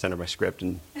her, I sent her my script,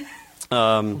 and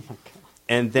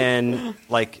then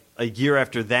like a year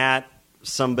after that,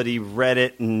 somebody read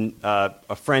it, and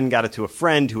a friend got it to a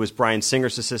friend who was Bryan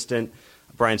Singer's assistant.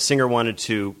 Bryan Singer wanted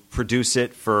to produce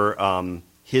it for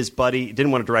his buddy. He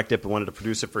didn't want to direct it, but wanted to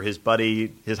produce it for his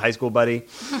buddy, his high school buddy,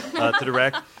 to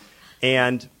direct.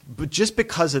 But just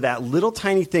because of that little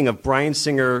tiny thing of Bryan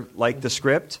Singer liked the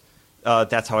script,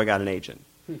 that's how I got an agent.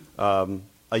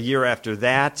 A year after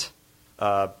that,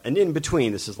 and in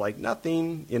between, this is like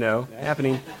nothing,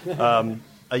 happening.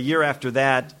 A year after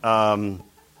that,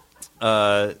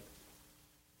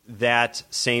 that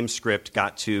same script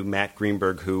got to Matt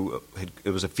Greenberg, it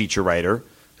was a feature writer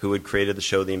who had created the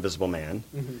show The Invisible Man.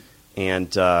 Mm-hmm.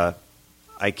 And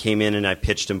I came in and I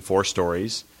pitched him 4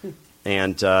 stories.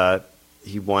 And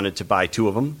he wanted to buy 2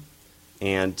 of them.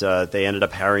 And they ended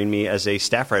up hiring me as a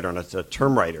staff writer, a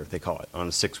term writer, they call it, on a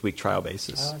 6-week trial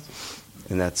basis.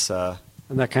 And that's... and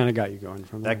that kind of got you going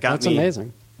from there. That's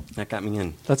amazing. That got me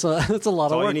in. That's a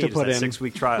lot of work to put in.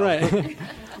 6-week trial. Right.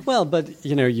 Well, but,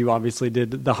 you obviously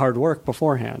did the hard work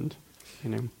beforehand.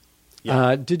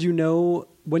 Yeah. Did you know...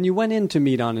 When you went in to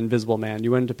meet on Invisible Man,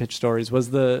 you went in to pitch stories, was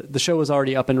the show was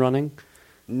already up and running?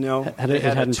 No. It had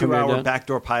a 2-hour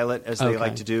backdoor pilot, as they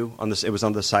like to do. It was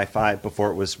on the Sci-Fi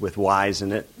before it was with Wise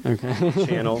in it. Okay.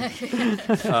 Channel.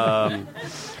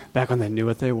 Back when they knew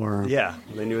what they were. Yeah,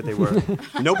 they knew what they were.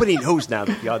 Nobody knows now.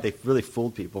 They really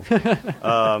fooled people.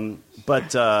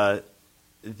 But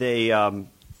they...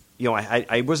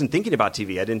 I wasn't thinking about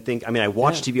TV. I didn't think... I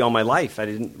watched TV all my life. I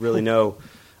didn't really know...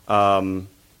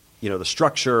 the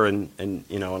structure and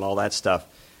all that stuff.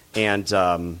 And,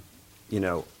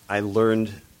 I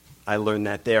learned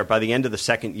that there. By the end of the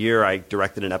second year, I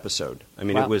directed an episode.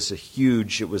 Wow. It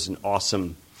was an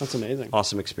awesome... That's amazing.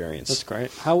 Awesome experience. That's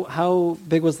great. How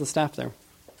big was the staff there?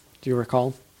 Do you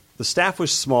recall? The staff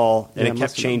was small, and it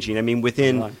kept changing.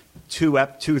 Within 3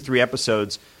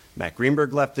 episodes, Matt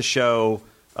Greenberg left the show.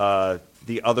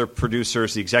 The other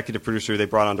producers, the executive producer they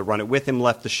brought on to run it with him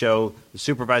left the show. The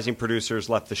supervising producers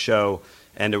left the show,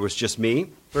 and it was just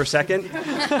me for a second.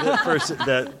 I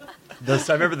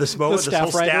remember this moment. This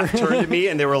whole staff turned to me,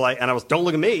 and they were like, and I was, don't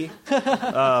look at me.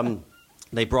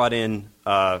 They brought in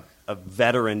a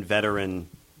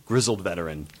grizzled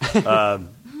veteran,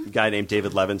 guy named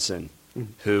David Levinson,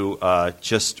 who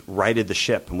just righted the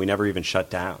ship, and we never even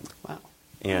shut down. Wow.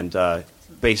 And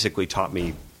basically taught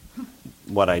me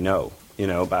what I know.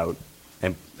 About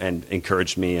and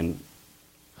encouraged me and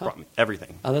brought me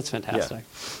everything. Oh, that's fantastic.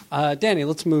 Yeah. Danny,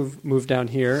 let's move down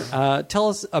here. Tell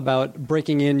us about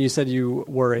breaking in. You said you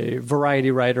were a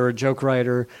variety writer, a joke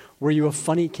writer. Were you a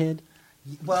funny kid?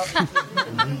 Well,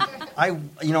 I'm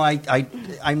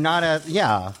not a.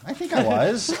 Yeah, I think I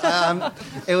was.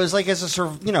 It was like as a sort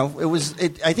of,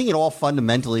 I think it all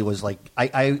fundamentally was like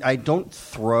I don't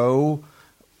throw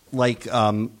like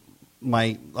a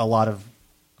lot of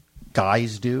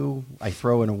guys do. I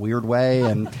throw in a weird way,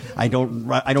 and I don't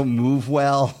move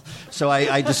well. So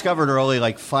I discovered early,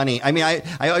 like, funny. I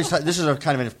always thought this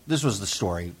was the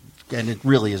story, and it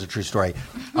really is a true story.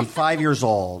 I'm 5 years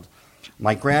old.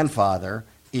 My grandfather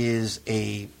is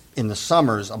a in the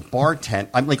summers, a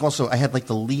bartender. I'm like also I had like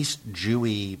the least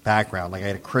Jewy background. Like I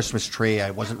had a Christmas tree.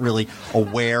 I wasn't really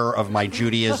aware of my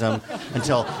Judaism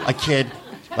until a kid.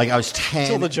 Like I was 10.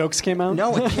 Until the jokes came out.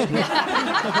 No, a kid.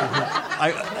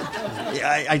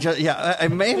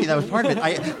 Maybe that was part of it.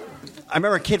 I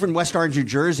remember a kid from West Orange, New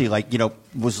Jersey, like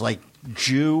was like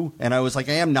Jew, and I was like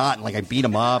I am not, and like I beat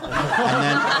him up,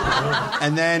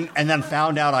 and then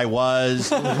found out I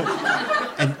was.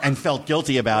 And felt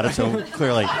guilty about it, so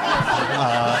clearly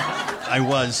I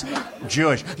was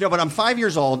Jewish. No, but I'm 5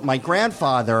 years old. My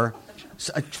grandfather,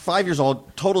 5 years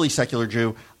old, totally secular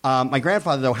Jew. My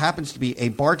grandfather, though, happens to be a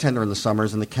bartender in the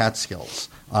summers in the Catskills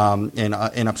in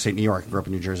upstate New York. I grew up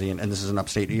in New Jersey, and this is in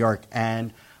upstate New York.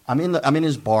 And I'm in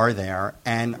his bar there,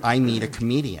 and I meet a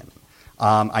comedian.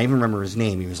 I even remember his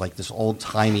name. He was like this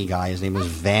old-timey guy. His name was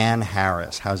Van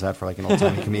Harris. How's that for like an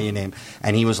old-timey comedian name?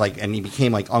 And he was like, and he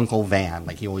became like Uncle Van.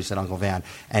 Like he always said Uncle Van.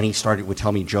 And he would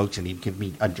tell me jokes, and he'd give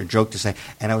me a joke to say.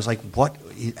 And I was like, what?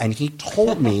 And he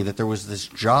told me that there was this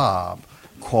job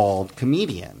called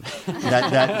comedian.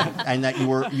 That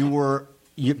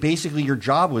basically your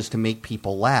job was to make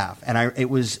people laugh. And it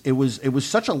was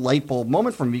such a light bulb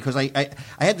moment for me because I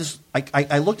had this.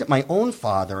 I looked at my own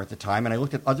father at the time, and I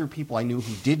looked at other people I knew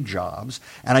who did jobs,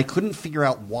 and I couldn't figure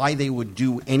out why they would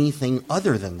do anything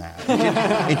other than that.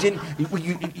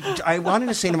 I wanted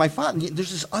to say to my father,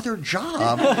 "There's this other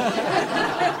job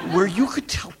where you could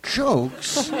tell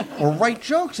jokes or write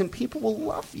jokes, and people will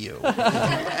love you,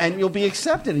 and you'll be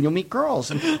accepted, and you'll meet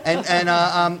girls." And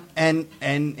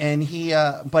he,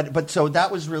 but so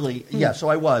that was really So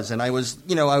I was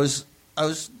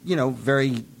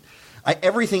very.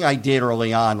 Everything I did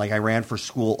early on, like I ran for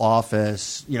school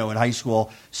office, in high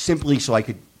school, simply so I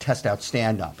could test out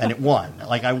stand-up, and it won.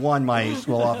 Like I won my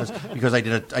school office because I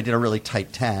did a really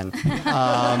tight 10, and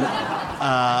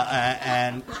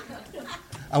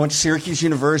I went to Syracuse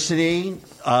University,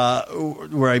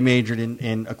 where I majored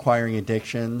in acquiring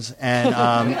addictions,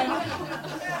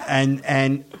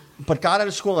 but got out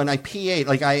of school and I PA'd.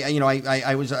 Like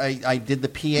I did the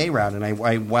PA route, and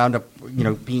I wound up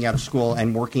being out of school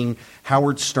and working.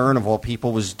 Howard Stern of all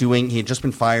people was doing. He had just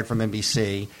been fired from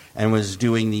NBC and was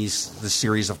doing the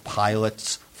series of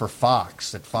pilots for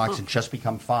Fox. That Fox had just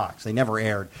become Fox. They never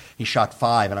aired. He shot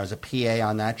 5, and I was a PA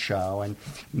on that show and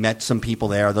met some people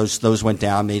there. Those went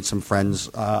down. Made some friends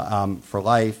for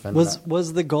life. And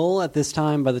was the goal at this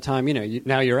time? By the time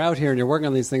now you're out here and you're working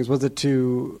on these things, was it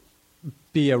to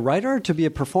be a writer or to be a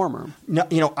performer? No,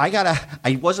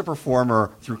 I was a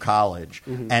performer through college,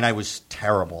 and I was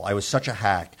terrible. I was such a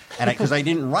hack, and because I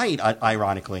didn't write,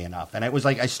 ironically enough, and it was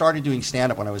like I started doing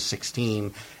stand-up when I was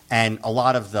 16. And a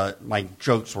lot of my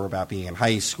jokes were about being in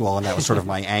high school, and that was sort of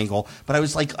my angle. But I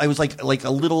was like a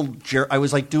little. I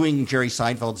was like doing Jerry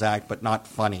Seinfeld's act, but not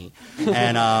funny.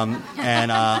 And I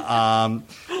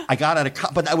got out of,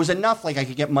 but that was enough. Like I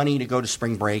could get money to go to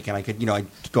spring break, and I could, I'd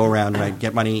go around and I'd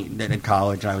get money in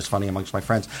college, and I was funny amongst my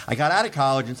friends. I got out of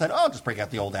college and said, "Oh, I'll just break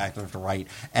out the old act. I don't have to write."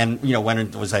 And when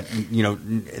it was at the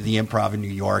Improv in New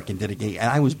York and did a gig, and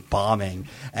I was bombing,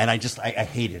 and I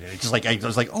hated it. It's just like I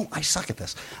was like, "Oh, I suck at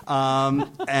this."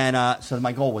 So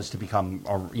my goal was to become,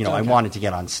 I wanted to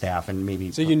get on staff and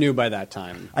maybe. So you knew by that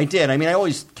time. I did. I mean, I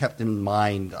always kept in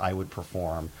mind I would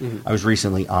perform. Mm-hmm. I was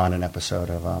recently on an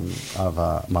episode of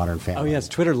Modern Family. Oh yes,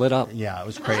 Twitter lit up. Yeah, it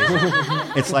was crazy.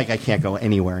 It's like I can't go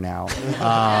anywhere now.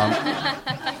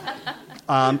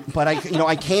 But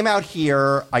I came out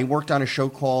here. I worked on a show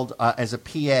called as a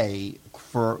PA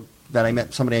I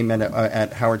met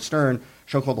at Howard Stern.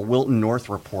 Show called the Wilton North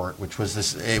Report, which was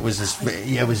it was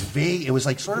vague. It was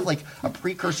like sort of like a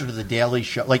precursor to the Daily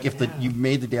Show. Like if you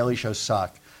made the Daily Show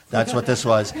suck, that's what this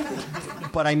was.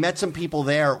 But I met some people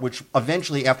there, which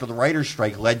eventually, after the writer's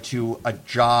strike, led to a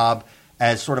job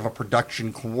as sort of a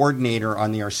production coordinator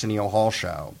on the Arsenio Hall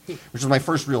show, which was my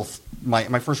first real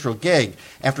gig.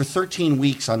 After 13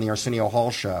 weeks on the Arsenio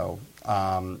Hall show,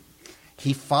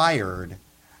 he fired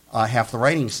half the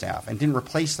writing staff and didn't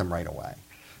replace them right away.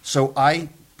 So I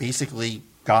basically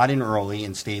got in early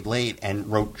and stayed late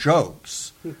and wrote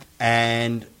jokes.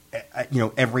 And,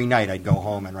 every night I'd go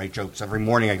home and write jokes. Every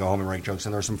morning I'd go home and write jokes.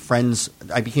 And there were some friends.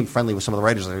 I became friendly with some of the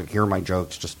writers. I would hear my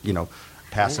jokes, just,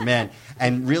 pass them in.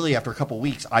 And really, after a couple of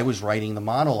weeks, I was writing the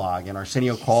monologue. And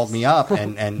Arsenio called me up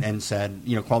and said,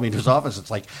 called me into his office. It's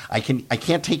like, I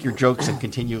can't take your jokes and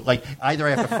continue. Like, either I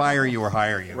have to fire you or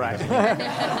hire you. Right.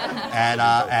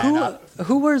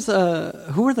 Who were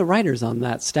the writers on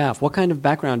that staff? What kind of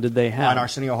background did they have? On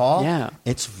Arsenio Hall? Yeah.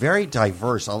 It's very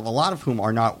diverse, a lot of whom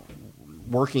are not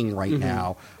working right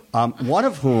now. One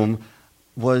of whom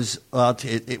was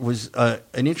it was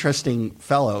an interesting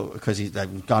fellow because he's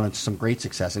gone into some great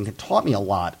success and taught me a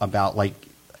lot about, like,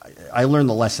 I learned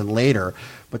the lesson later,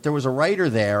 but there was a writer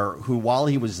there who, while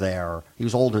he was there, he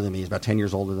was older than me. He was about 10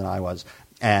 years older than I was,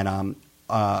 and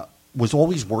was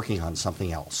always working on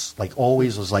something else. Like,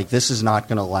 always was like, this is not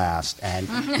going to last. And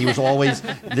he was always,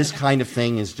 this kind of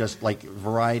thing is just like,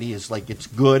 variety is like, it's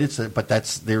good, but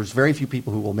there's very few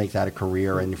people who will make that a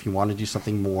career. And if you want to do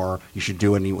something more, you should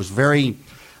do it. And he was very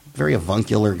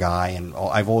avuncular guy, and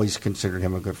I've always considered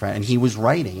him a good friend. And he was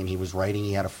writing.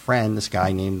 He had a friend, this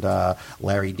guy named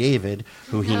Larry David,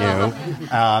 who he knew,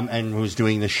 and who was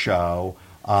doing this show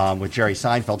with Jerry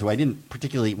Seinfeld, who I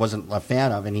wasn't a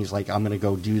fan of. And he's like, I'm going to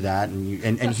go do that.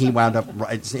 And he wound up,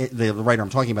 the writer I'm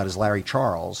talking about is Larry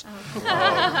Charles, who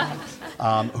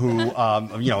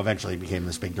eventually became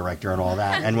this big director and all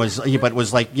that, and was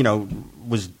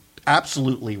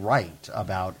absolutely right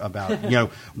about you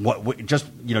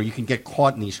can get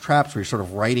caught in these traps where you're sort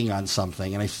of writing on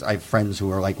something. And I have friends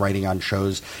who are like writing on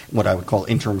shows, what I would call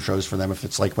interim shows for them, if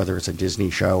it's like whether it's a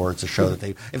Disney show or it's a show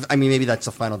that maybe that's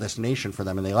a final destination for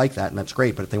them and they like that and that's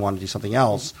great, but if they want to do something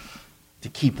else, to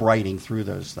keep writing through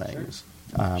those things.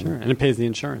 Sure, and it pays the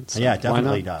insurance. Yeah, it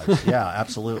definitely does. Yeah,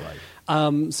 absolutely.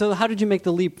 So how did you make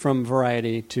the leap from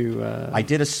Variety to? I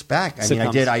did a spec.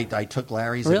 I took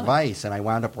Larry's advice, and I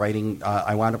wound up writing.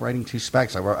 2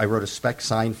 specs. I wrote a spec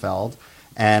Seinfeld,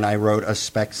 and I wrote a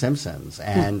spec Simpsons,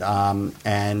 and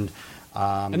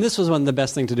this was when the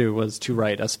best thing to do was to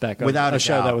write a spec of without a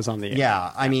show that was on the air.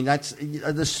 Yeah, I mean that's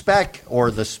the spec or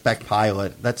the spec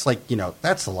pilot. That's like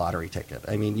that's the lottery ticket.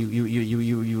 I mean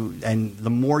you and the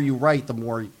more you write, the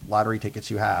more lottery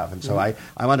tickets you have. And so I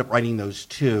wound up writing those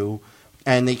 2.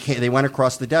 And they went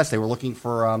across the desk. They were looking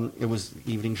for it was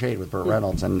Evening Shade with Burt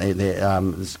Reynolds, and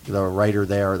the writer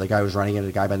there, the guy who was running it,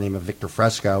 a guy by the name of Victor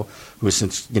Fresco, who has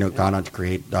since gone on to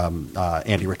create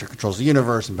Andy Richter Controls the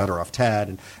Universe and Better Off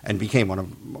Ted, and became one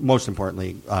of, most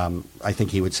importantly, I think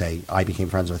he would say, I became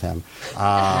friends with him,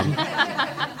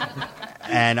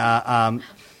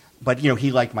 But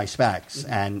he liked my specs,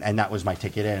 and that was my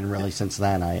ticket in. And really, since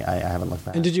then, I haven't looked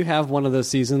back. And did you have one of those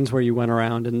seasons where you went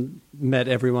around and met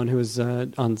everyone who was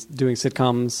on doing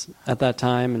sitcoms at that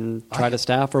time and tried a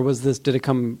staff, or did it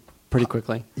come pretty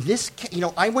quickly?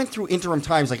 I went through interim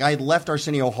times. Like, I had left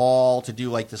Arsenio Hall to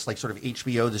do like this, like sort of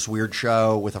HBO, this weird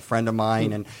show with a friend of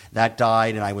mine, and that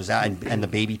died. And I was at and the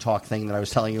baby talk thing that I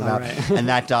was telling you about, and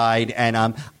that died.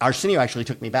 And Arsenio actually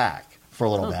took me back for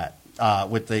a little bit.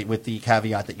 With the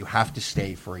caveat that you have to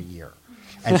stay for a year.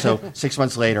 And so 6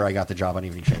 months later, I got the job on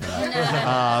Evening Shade.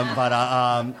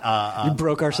 You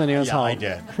broke Arsenio's Hall. I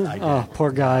did. Oh,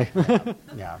 poor guy.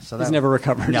 Yeah, so he's never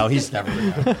recovered. No, he's never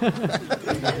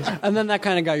recovered. And then that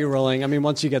kind of got you rolling. I mean,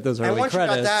 once you get those early credits. And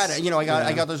once you got that,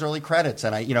 I got those early credits,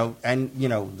 and I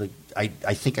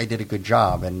think I did a good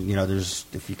job. And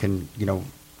if you can,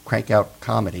 crank out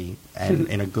comedy and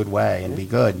in a good way and be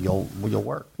good, you'll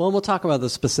work. Well, we'll talk about the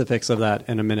specifics of that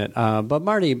in a minute. But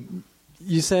Marty,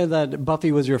 you said that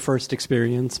Buffy was your first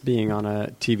experience being on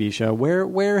a TV show.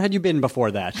 Where had you been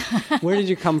before that? Where did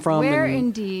you come from? Where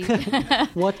indeed?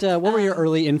 What were your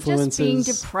early influences? Just being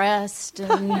depressed,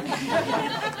 and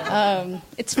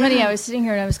it's funny. I was sitting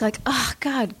here and I was like, "Oh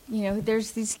God,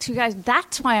 there's these 2 guys.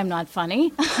 That's why I'm not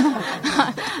funny.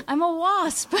 I'm a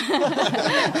wasp.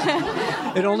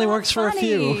 It only works for a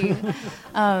few."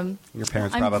 Your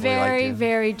parents probably liked you. I'm very,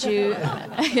 very Jew.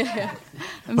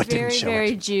 I'm But very,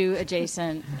 very Jew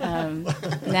adjacent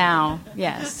now.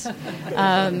 Yes.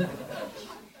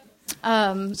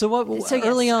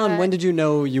 Early on, when did you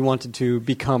know you wanted to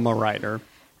become a writer?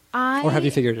 Or have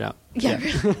you figured it out? Yeah.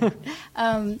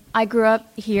 I grew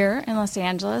up here in Los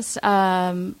Angeles.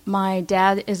 My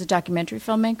dad is a documentary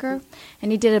filmmaker,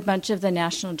 and he did a bunch of the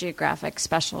National Geographic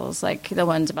specials, like the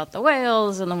ones about the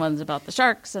whales and the ones about the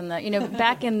sharks. And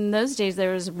back in those days,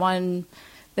 there was one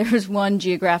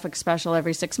Geographic special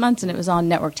every 6 months, and it was on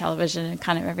network television, and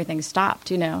kind of everything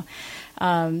stopped,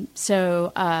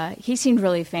 So he seemed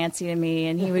really fancy to me,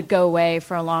 and he would go away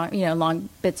for long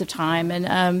bits of time,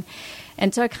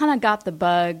 and so I kind of got the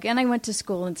bug, and I went to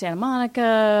school in Santa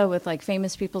Monica with like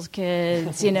famous people's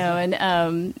kids,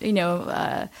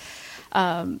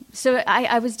 So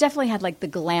I was definitely had like the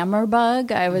glamour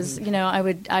bug. I was,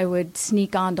 I would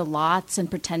sneak onto lots and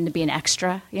pretend to be an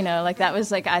extra, like that was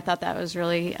like, I thought that was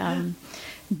really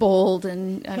bold,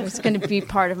 and I was going to be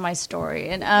part of my story.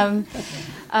 And,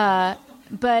 I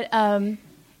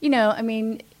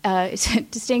mean,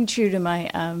 staying true to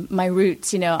my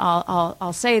roots,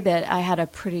 I'll say that I had a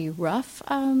pretty rough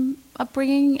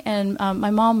upbringing, and my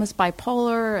mom was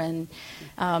bipolar, and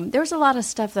there was a lot of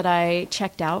stuff that I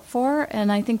checked out for,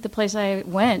 and I think the place I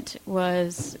went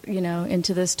was,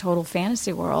 into this total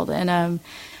fantasy world, and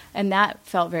that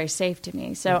felt very safe to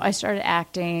me. So I started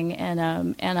acting, and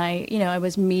I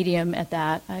was medium at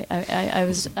that. I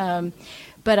was.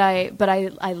 But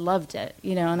I loved it,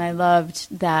 and I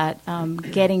loved that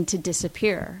getting to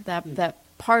disappear. That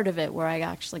part of it where I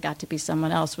actually got to be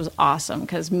someone else was awesome,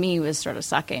 because me was sort of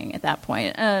sucking at that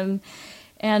point.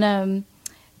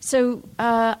 So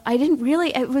I didn't really.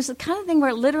 It was the kind of thing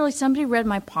where literally somebody read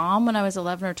my palm when I was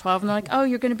 11 or 12, and they're like, "Oh,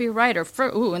 you're going to be a writer."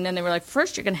 And then they were like,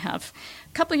 "First, you're going to have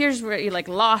a couple of years where you're like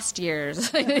lost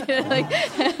years, like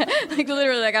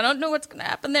literally, like I don't know what's going to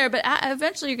happen there, but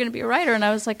eventually you're going to be a writer." And I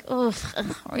was like, "Ugh,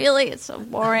 really? It's so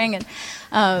boring." And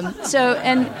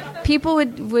and people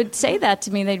would say that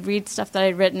to me. They'd read stuff that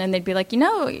I'd written, and they'd be like, "You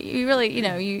really,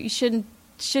 you shouldn't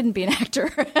be an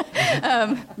actor."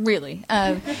 Really.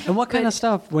 And what kind of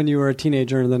stuff when you were a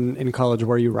teenager and then in college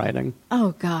were you writing?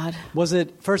 Oh God. Was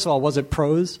it prose?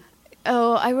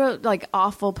 Oh, I wrote like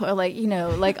awful,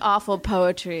 awful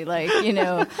poetry,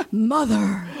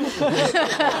 mother.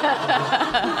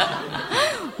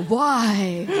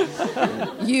 Why?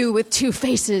 You with two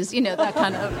faces, that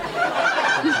kind of.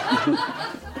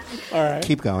 All right.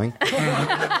 Keep going.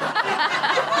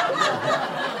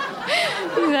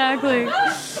 Exactly.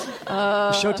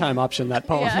 Showtime option, that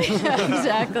poem. Yeah,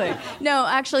 exactly. No,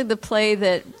 actually, the play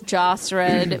that Joss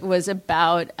read was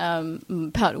about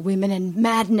women and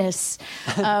madness.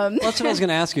 That's what I was going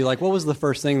to ask you. Like, what was the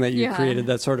first thing that you created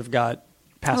that sort of got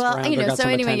passed around or got some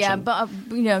attention? But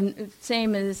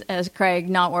same as Craig,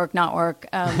 not work.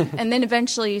 And then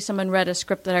eventually someone read a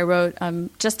script that I wrote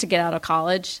just to get out of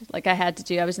college, like I had to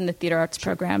do. I was in the theater arts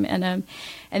program, and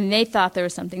they thought there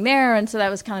was something there, and so that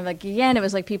was kind of like, again, it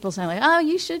was like people saying like, "Oh,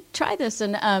 you should try this,"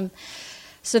 and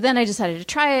so then I decided to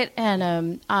try it,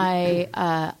 and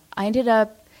I ended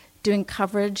up doing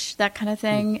coverage, that kind of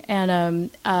thing, and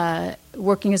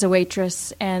working as a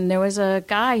waitress. And there was a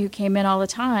guy who came in all the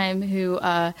time who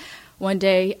one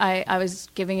day I was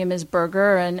giving him his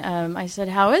burger, and I said,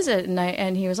 "How is it?"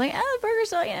 And he was like, "Oh, the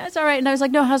burger's it's all right." And I was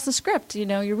like, "No, how's the script?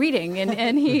 You're reading."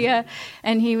 And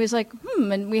he was like,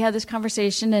 And we had this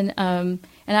conversation, and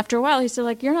after a while he said,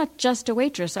 like, "You're not just a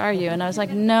waitress, are you?" And I was like,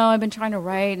 "No, I've been trying to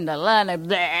write," and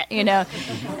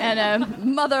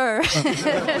mother.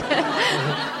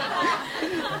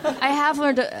 I have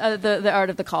learned the art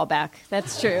of the callback.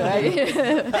 That's true. Yeah,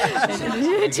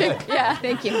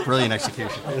 thank you. Brilliant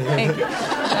execution. Thank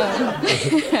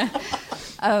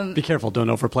you. Be careful, don't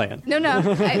overplay it. No.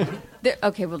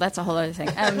 Okay, well, that's a whole other thing.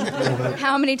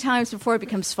 How many times before it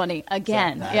becomes funny?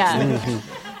 Again. Yeah.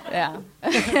 Yeah.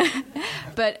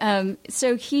 But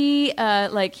so he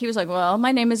was like, "Well,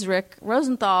 my name is Rick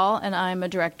Rosenthal, and I'm a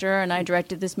director, and I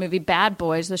directed this movie Bad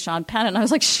Boys with Sean Penn." And I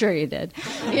was like, "Sure you did,"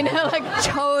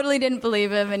 totally didn't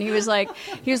believe him. And he was like,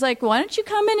 "Why don't you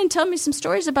come in and tell me some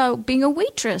stories about being a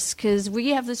waitress? Because we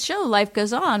have this show, Life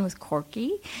Goes On, with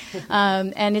Corky,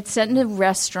 and it's set in a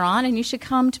restaurant, and you should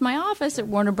come to my office at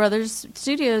Warner Brothers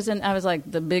Studios." And I was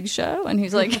like, "The big show?" And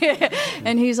he's like,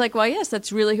 "Well, yes,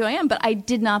 that's really who I am." But I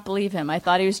did not believe him. I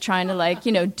thought he was trying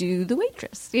to do the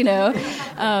waitress,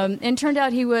 and turned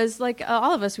out he was like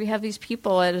all of us. We have these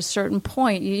people at a certain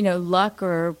point, luck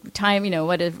or time,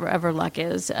 whatever luck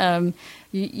is.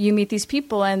 You meet these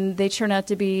people and they turn out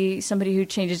to be somebody who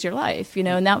changes your life,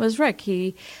 and that was Rick.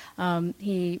 He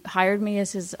hired me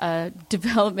as his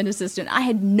development assistant. I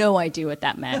had no idea what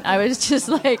that meant. I was just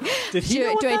like,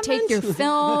 do I take your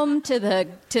film to the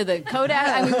Kodak?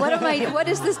 I mean, what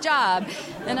is this job?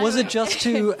 And was it just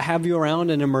to have you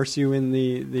around and immerse you in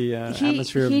the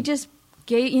atmosphere? He just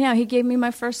gave, he gave me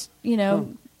my first,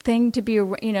 thing to be,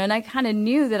 and I kind of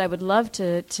knew that I would love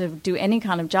to do any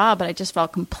kind of job, but I just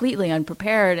felt completely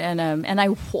unprepared. And I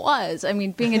was,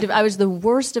 I was the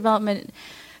worst development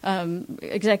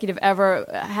executive ever,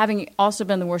 having also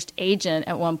been the worst agent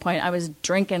at one point. I was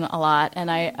drinking a lot, and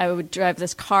I would drive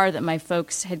this car that my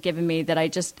folks had given me that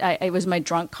it was my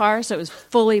drunk car, so it was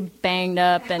fully banged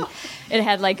up, and it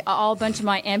had like a bunch of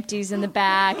my empties in the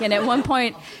back. And at one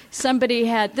point, somebody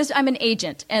had this. I'm an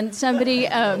agent, and somebody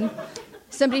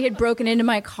had broken into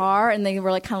my car, and they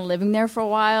were like kind of living there for a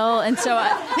while, and so I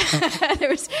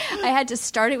had to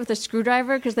start it with a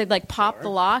screwdriver because they'd like pop the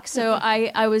lock. So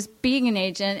I was being an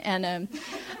agent, and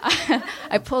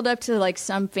I pulled up to like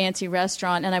some fancy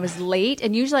restaurant, and I was late.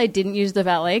 And usually I didn't use the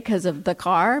valet because of the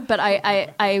car, but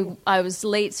I was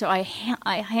late, so I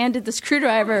handed the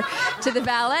screwdriver to the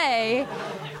valet.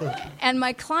 And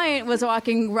my client was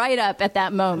walking right up at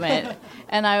that moment.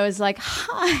 And I was like,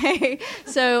 hi.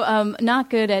 So not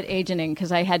good at agenting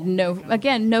because I had no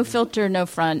filter, no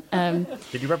front.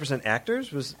 Did you represent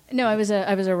actors? No, I was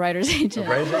a writer's agent. A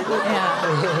writer's agent?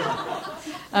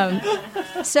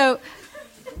 Yeah. So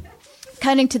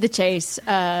cutting to the chase,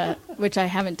 which I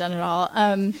haven't done at all.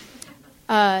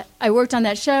 I worked on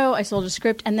that show. I sold a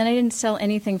script, and then I didn't sell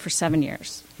anything for 7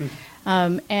 years.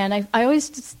 And I always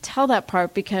just tell that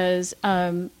part because,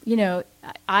 I'd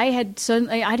had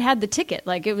the ticket,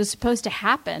 like it was supposed to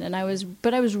happen,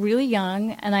 but I was really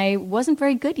young, and I wasn't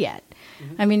very good yet.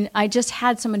 I mean, I just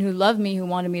had someone who loved me, who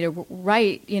wanted me to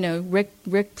write.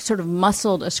 Rick sort of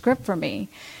muscled a script for me.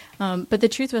 But the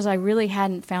truth was, I really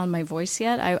hadn't found my voice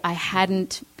yet. I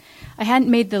hadn't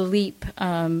made the leap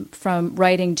from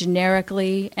writing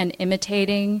generically and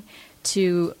imitating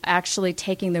to actually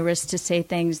taking the risk to say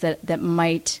things that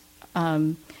might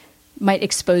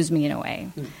expose me in a way.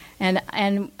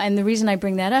 And the reason I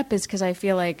bring that up is because I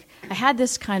feel like I had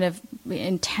this kind of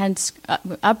intense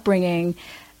upbringing.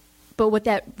 But what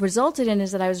that resulted in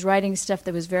is that I was writing stuff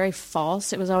that was very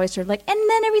false. It was always sort of like, and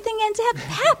then everything ends up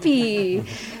happy.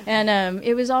 And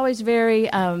it was always very,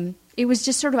 it was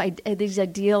just sort of these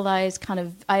idealized kind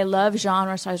of, I love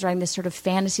genre, so I was writing this sort of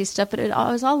fantasy stuff, but it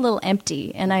was all a little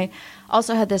empty. And I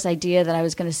also had this idea that I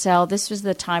was going to sell. This was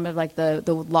the time of like the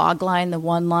log line, the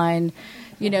one line,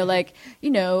 Die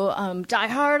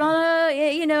Hard on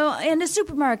in a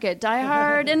supermarket, Die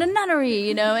Hard in a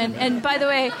nunnery, and by the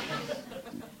way,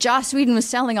 Joss Whedon was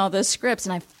selling all those scripts,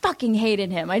 and I fucking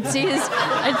hated him. I'd see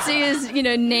his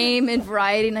name in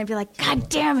Variety, and I'd be like, God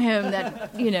damn him,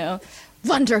 that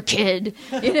Wonder Kid,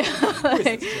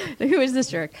 like, who is this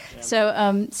jerk? Yeah.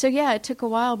 So it took a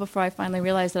while before I finally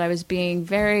realized that I was being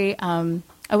very, I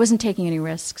wasn't taking any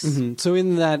risks. Mm-hmm. So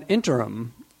in that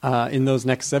interim, in those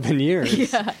next 7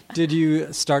 years, did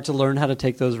you start to learn how to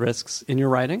take those risks in your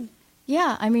writing?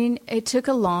 Yeah, I mean, it took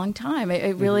a long time. I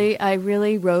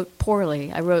really wrote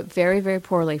poorly. I wrote very, very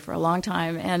poorly for a long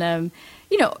time, and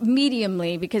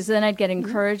mediumly, because then I'd get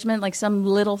encouragement, like some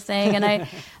little thing, and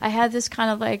I had this kind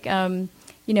of like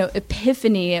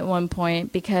epiphany at one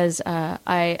point because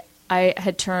I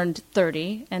had turned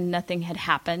 30 and nothing had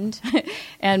happened,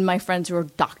 and my friends were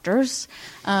doctors,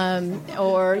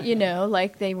 or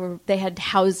like they had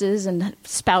houses and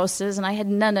spouses, and I had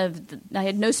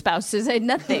no spouses, I had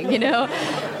nothing,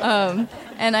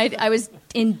 and I was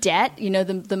in debt.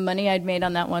 The money I'd made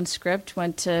on that one script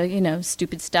went to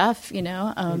stupid stuff,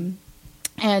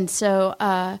 and so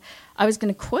I was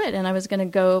going to quit, and I was going to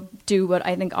go do what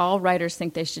I think all writers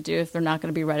think they should do if they're not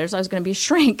going to be writers. I was going to be a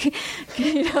shrink.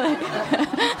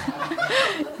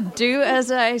 Do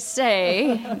as I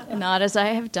say, not as I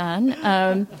have done.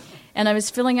 And I was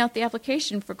filling out the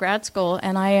application for grad school,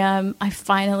 and I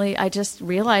just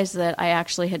realized that I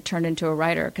actually had turned into a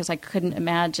writer because I couldn't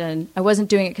imagine. I wasn't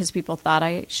doing it because people thought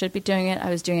I should be doing it. I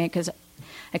was doing it because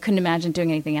I couldn't imagine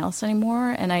doing anything else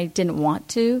anymore, and I didn't want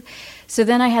to. So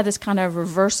then I had this kind of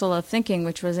reversal of thinking,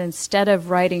 which was instead of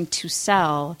writing to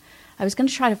sell, I was going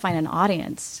to try to find an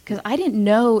audience because I didn't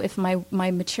know if my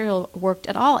material worked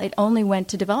at all. It only went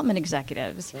to development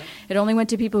executives. Right. It only went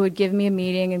to people who would give me a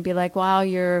meeting and be like, wow,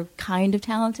 you're kind of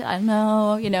talented. I don't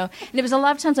know, And it was a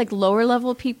lot of times like lower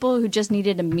level people who just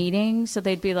needed a meeting. So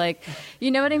they'd be like,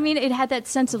 you know what I mean? It had that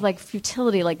sense of like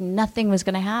futility, like nothing was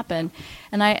going to happen.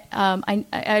 And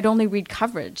I'd only read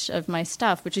coverage of my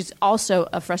stuff, which is also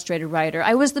a frustrated writer.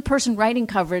 I was the person writing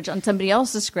coverage on somebody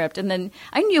else's script, and then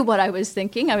I knew what I was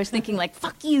thinking. I was thinking like,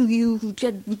 fuck you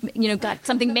got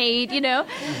something made,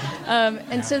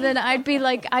 and so then I'd be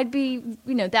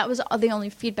that was the only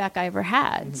feedback I ever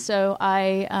had. Mm-hmm.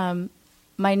 So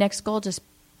my next goal just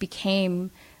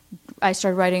became, I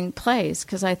started writing plays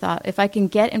because I thought if I can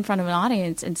get in front of an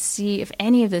audience and see if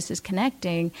any of this is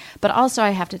connecting, but also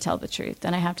I have to tell the truth,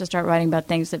 and I have to start writing about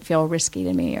things that feel risky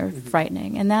to me or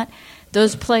frightening, and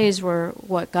those plays were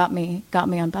what got me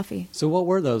on Buffy. So what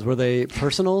were those? Were they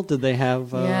personal? Did they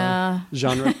have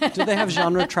genre? Did they have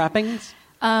genre trappings?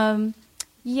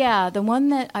 Yeah, the one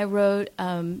that I wrote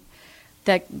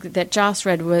that Joss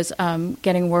read was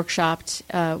getting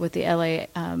workshopped with the LA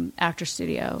Actor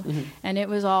Studio, and it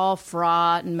was all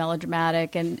fraught and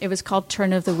melodramatic, and it was called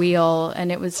Turn of the Wheel,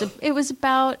 and it was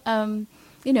about a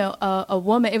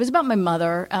woman. It was about my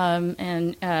mother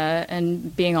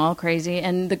and being all crazy.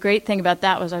 And the great thing about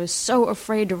that was I was so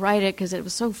afraid to write it because it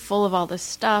was so full of all this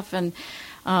stuff. And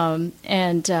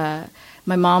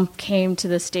my mom came to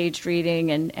the staged reading,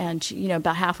 and she,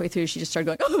 about halfway through, she just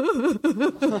started going,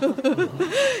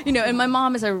 and my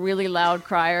mom is a really loud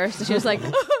crier, so she was like,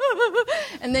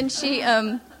 and then she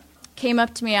came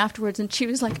up to me afterwards, and she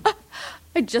was like,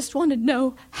 I just want to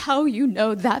know how you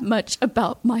know that much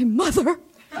about my mother.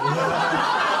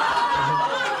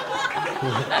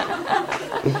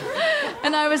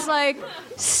 And I was like,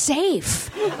 safe.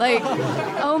 Like,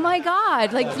 oh my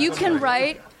God. Like, you can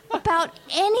write about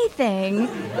anything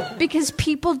because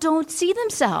people don't see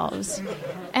themselves.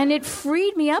 And it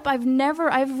freed me up.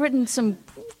 I've written some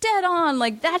dead on,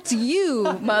 like, that's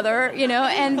you, mother,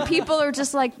 and people are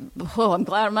just like, oh, I'm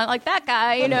glad I'm not like that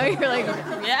guy, you're like,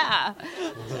 yeah.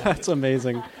 That's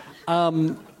amazing.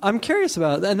 I'm curious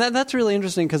about, and that's really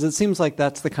interesting because it seems like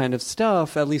that's the kind of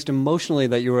stuff, at least emotionally,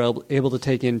 that you were able to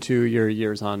take into your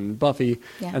years on Buffy.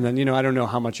 Yeah. And then, I don't know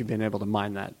how much you've been able to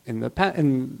mine that in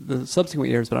the subsequent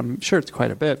years, but I'm sure it's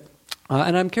quite a bit.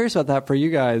 And I'm curious about that for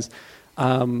you guys.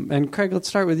 And Craig, let's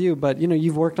start with you. But,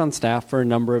 you've worked on staff for a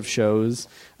number of shows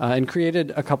and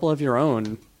created a couple of your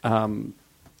own. And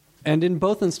in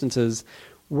both instances,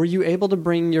 were you able to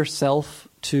bring yourself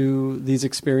to these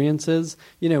experiences?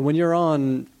 When you're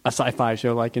on a sci-fi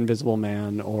show like Invisible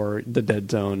Man or The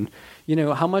Dead Zone,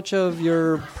 how much of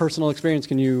your personal experience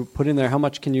can you put in there? How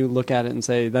much can you look at it and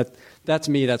say, that's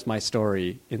me, that's my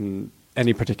story in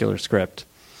any particular script?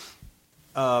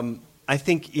 I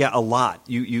think, a lot.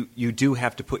 You do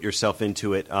have to put yourself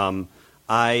into it.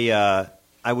 I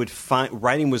would find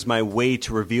writing was my way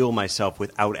to reveal myself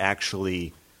without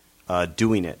actually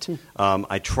doing it.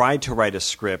 I tried to write a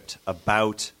script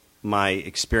about my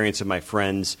experience of my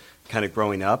friends kind of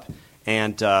growing up,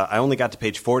 and I only got to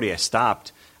page 40. I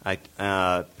stopped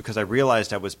because I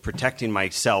realized I was protecting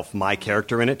myself, my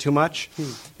character in it too much,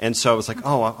 and so I was like,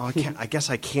 I guess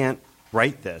I can't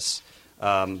write this.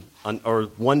 Or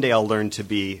one day I'll learn to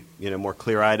be more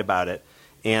clear-eyed about it.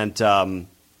 And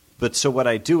but so what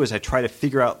I do is I try to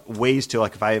figure out ways to,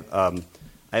 like, if I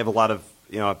have a lot of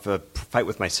if a fight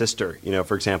with my sister,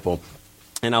 for example,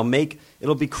 and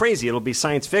it'll be crazy, it'll be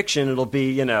science fiction, it'll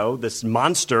be this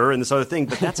monster and this other thing,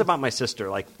 but that's about my sister,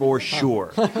 like, for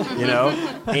sure,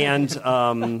 and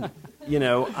I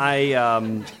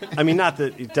mean, not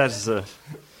that it does,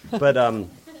 but.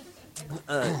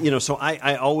 So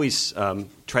I always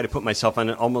try to put myself on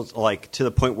it almost like to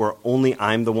the point where only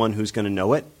I'm the one who's going to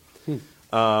know it.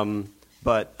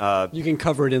 But you can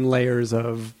cover it in layers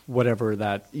of whatever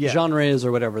that genre is,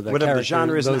 or whatever the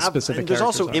genre is. Those specific there's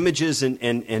also are. images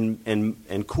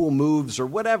and cool moves or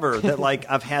whatever that, like,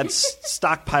 I've had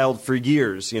stockpiled for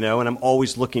years, and I'm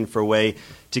always looking for a way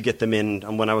to get them in.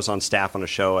 And when I was on staff on a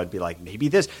show, I'd be like, maybe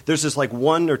this. There's just like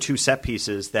one or two set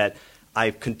pieces that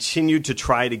I've continued to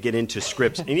try to get into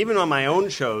scripts, and even on my own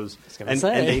shows, and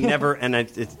they never,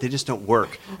 they just don't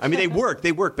work. I mean, they work,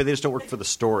 but they just don't work for the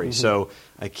story. Mm-hmm. So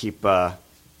I keep, but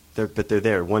they're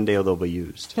there. One day they'll be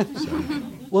used. So.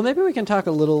 Well, maybe we can talk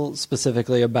a little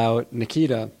specifically about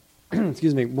Nikita.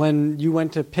 Excuse me. When you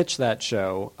went to pitch that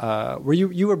show, were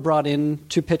you were brought in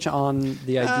to pitch on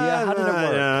the idea? How did it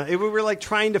work? We were like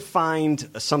trying to find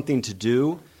something to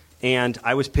do, and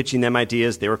I was pitching them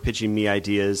ideas. They were pitching me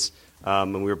ideas.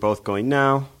 And we were both going,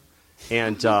 no.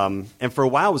 And for a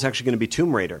while, it was actually going to be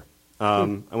Tomb Raider. I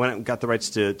went out and got the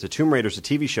rights to Tomb Raider as a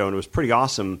TV show, and it was pretty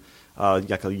awesome,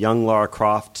 like a young Lara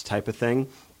Croft type of thing.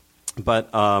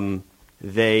 But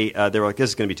they were like,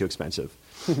 this is going to be too expensive.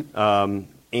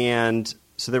 And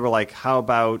so they were like, how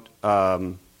about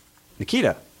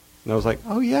Nikita? And I was like,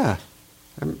 oh, yeah.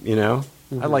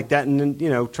 I like that. And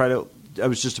then, I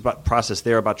was just about process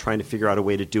there about trying to figure out a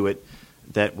way to do it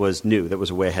that was new, that was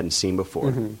a way I hadn't seen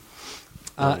before.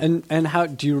 Mm-hmm. And how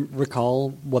do you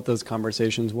recall what those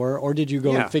conversations were, or did you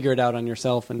go and figure it out on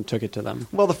yourself and took it to them?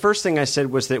 Well, the first thing I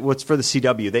said was that what's for the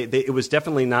CW. It was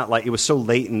definitely not like, it was so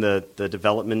late in the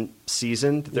development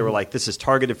season that they were like, this is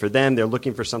targeted for them. They're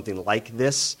looking for something like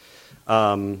this.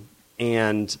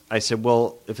 And I said,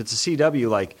 well, if it's a CW,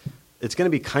 like, it's going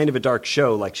to be kind of a dark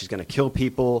show. Like, she's going to kill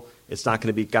people. It's not going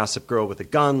to be Gossip Girl with a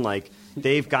gun. Like,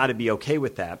 they've got to be okay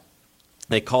with that.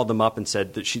 They called them up and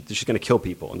said that she's going to kill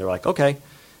people. And they're like, okay.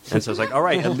 And so I was like, all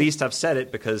right, at least I've said it,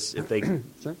 because if they,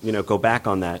 go back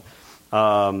on that.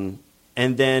 And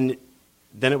then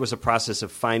it was a process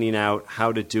of finding out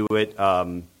how to do it.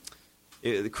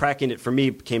 Cracking it for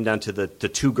me came down to the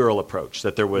two-girl approach,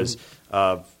 that there was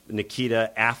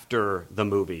Nikita after the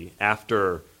movie,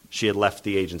 after she had left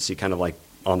the agency, kind of like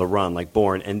on the run, like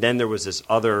Bourne. And then there was this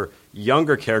other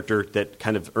younger character that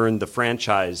kind of earned the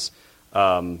franchise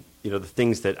the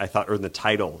things that I thought earned the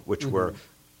title, which were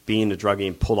being a druggie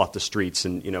and pulled off the streets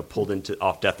and, pulled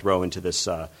off death row into this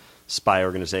spy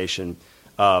organization.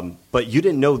 But you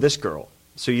didn't know this girl.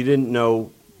 So you didn't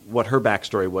know what her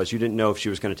backstory was. You didn't know if she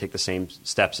was going to take the same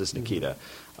steps as Nikita.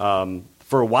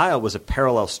 For a while, it was a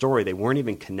parallel story. They weren't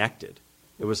even connected.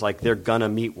 It was like they're gonna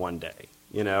meet one day,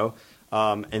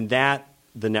 and that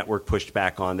the network pushed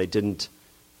back on. They didn't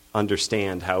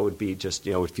understand how it would be just,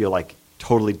 it would feel like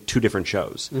totally two different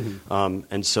shows.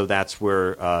 And so that's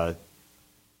where,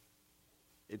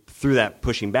 through that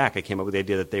pushing back, I came up with the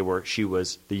idea that the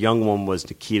young one was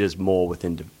Nikita's mole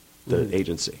within the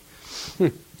agency.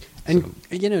 And,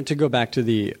 to go back to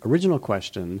the original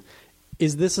question,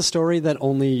 is this a story that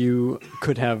only you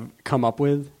could have come up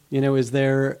with? Is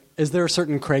there a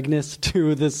certain Craigness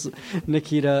to this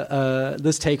Nikita,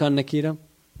 this take on Nikita?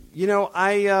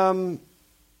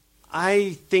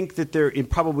 I think that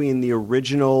probably in the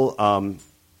original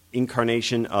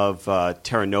incarnation of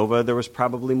Terra Nova, there was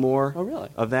probably more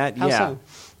of that. How so?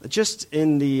 Just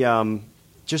in the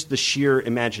sheer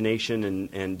imagination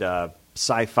and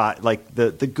sci-fi, like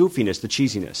the goofiness, the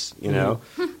cheesiness.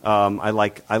 I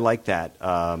like that.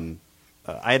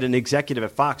 I had an executive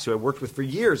at Fox who I worked with for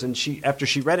years, and after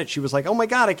she read it, she was like, "Oh my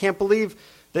God, I can't believe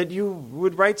that you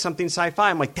would write something sci-fi."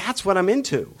 I'm like, "That's what I'm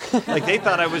into." Like they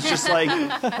thought I was just like,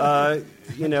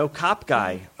 cop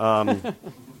guy.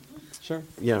 Sure.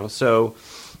 So.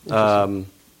 All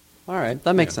right,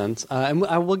 that makes sense. And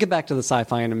we'll get back to the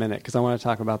sci-fi in a minute because I want to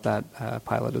talk about that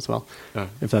pilot as well,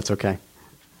 if that's okay.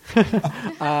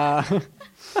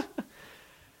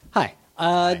 Hi.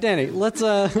 Danny, let's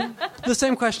the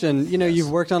same question.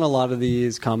 You've worked on a lot of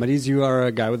these comedies. You are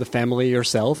a guy with a family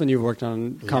yourself, and you've worked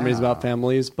on comedies about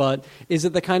families. But is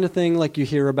it the kind of thing like you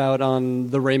hear about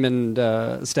on the Raymond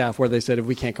staff, where they said, if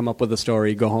we can't come up with a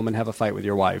story, go home and have a fight with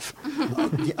your wife?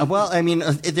 Well, I mean,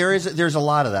 there's a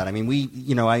lot of that. I mean,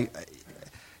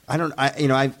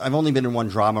 I've only been in one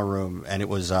drama room, and it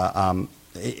was, but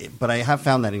I have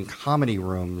found that in comedy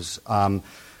rooms. And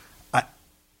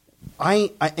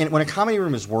when a comedy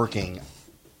room is working,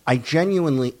 I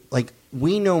genuinely,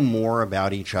 we know more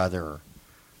about each other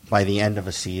by the end of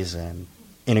a season,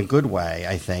 in a good way,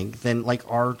 I think, than,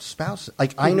 our spouse.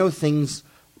 I know things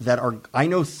that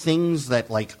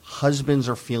husbands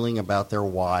are feeling about their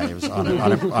wives on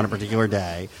a particular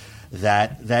day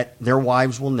that their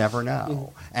wives will never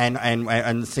know. And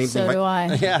the same thing. So do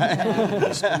I.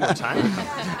 Yeah.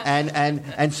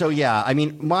 And so, yeah, I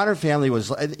mean, Modern Family was,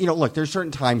 look, there's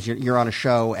certain times you're on a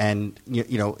show and,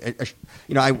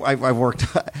 I've worked,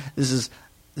 this is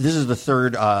the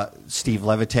third Steve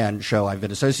Levitan show I've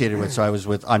been associated with. So I was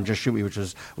on Just Shoot Me, which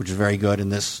was very good,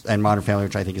 and Modern Family,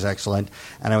 which I think is excellent.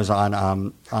 And I was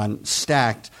on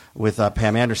Stacked with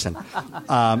Pam Anderson.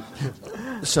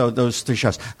 So those three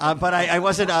shows. But I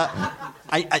wasn't.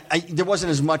 There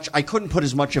wasn't as much. I couldn't put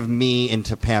as much of me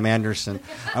into Pam Anderson.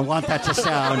 I want that to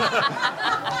sound.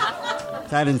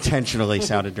 That intentionally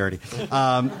sounded dirty.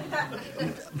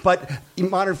 But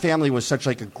Modern Family was such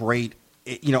a great.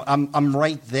 I'm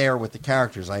right there with the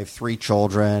characters. I have 3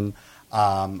 children.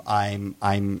 I'm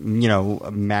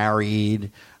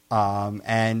married.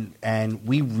 And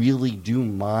we really do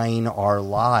mine our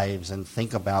lives and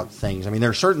think about things. I mean, there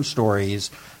are certain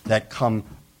stories that come.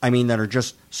 That are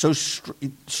just so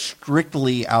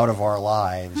strictly out of our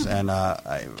lives. And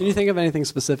can you think of anything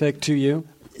specific to you?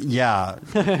 Yeah,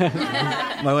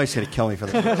 my wife's gonna kill me for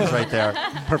that. She's right there.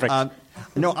 Perfect.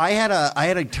 No, I had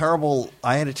a terrible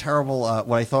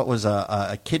what I thought was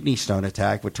a kidney stone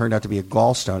attack, what turned out to be a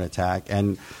gallstone attack,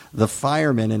 and the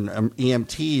firemen and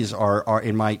EMTs are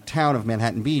in my town of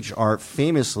Manhattan Beach are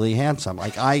famously handsome.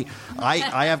 I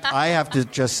have to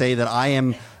just say that I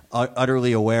am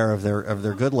utterly aware of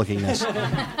their good lookingness.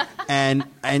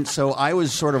 And so I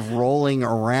was sort of rolling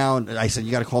around. I said,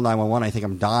 "You got to call 911. I think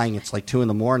I'm dying. It's 2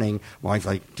 a.m." My wife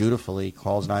dutifully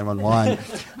calls 911,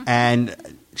 and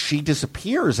she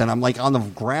disappears, and I'm on the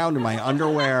ground in my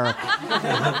underwear.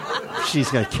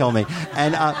 She's gonna kill me.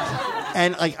 And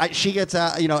she gets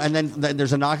out, and then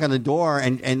there's a knock on the door,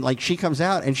 and she comes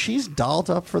out, and she's dolled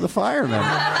up for the firemen.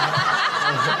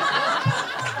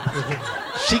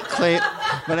 She claimed,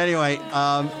 but anyway,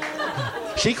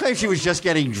 she claimed she was just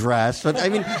getting dressed, but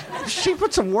she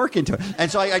put some work into it.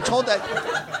 And so I told that,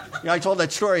 I told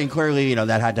that story, and clearly,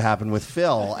 that had to happen with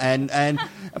Phil,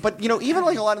 but even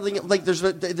a lot of things,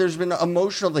 there's been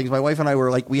emotional things. My wife and I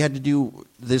were we had to do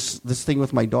this thing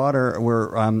with my daughter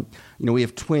where I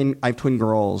have twin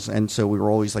girls, and so we were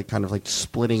always kind of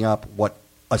splitting up what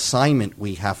assignment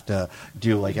we have to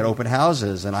do at open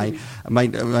houses. And my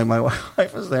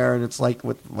wife was there, and it's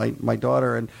with my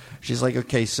daughter, and she's like,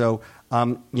 "Okay, so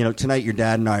tonight your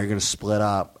dad and I are going to split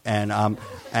up, and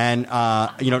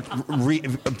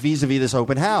vis-a-vis this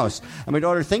open house." And my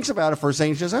daughter thinks about it for a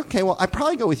second. She says, "Okay, well, I'd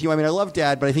probably go with you. I love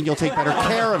Dad, but I think you'll take better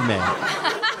care of me."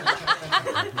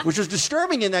 Which was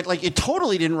disturbing in that, it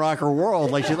totally didn't rock her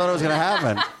world. She thought it was going to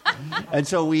happen. And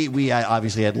so we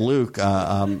obviously had Luke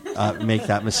make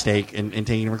that mistake in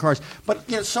taking him cars. But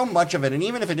so much of it, and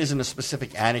even if it isn't a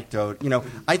specific anecdote,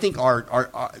 I think our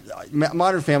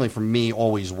Modern Family for me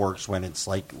always works when it's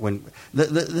like when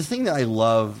the thing that I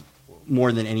love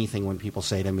more than anything when people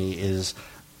say to me is.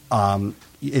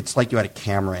 It's like you had a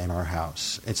camera in our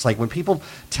house. It's like when people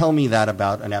tell me that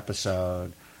about an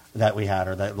episode that we had,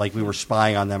 or that like we were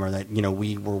spying on them, or that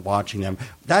we were watching them.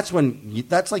 That's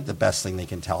that's like the best thing they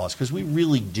can tell us, because we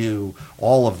really do.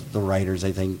 All of the writers,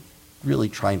 I think, really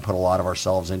try and put a lot of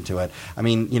ourselves into it. I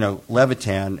mean,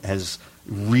 Levitan has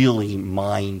really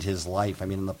mined his life. I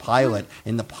mean, in the pilot,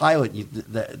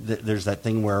 there's that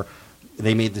thing where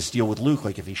they made this deal with Luke,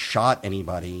 like if he shot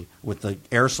anybody with the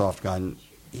airsoft gun,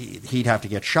 he'd have to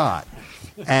get shot.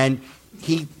 And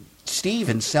Steve,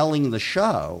 in selling the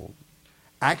show,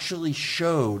 actually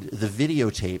showed the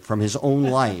videotape from his own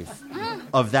life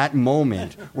of that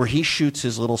moment where he shoots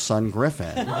his little son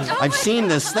Griffin. I've seen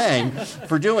this thing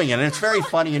for doing it, and it's very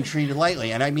funny and treated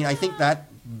lightly. And I mean, I think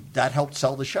that helped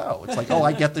sell the show. It's like,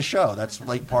 I get the show. That's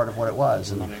like part of what it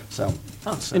was. And so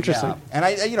interesting. Yeah. And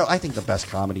I think the best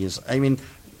comedy is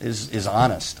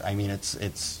honest. I mean,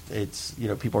 it's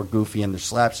people are goofy and they're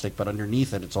slapstick, but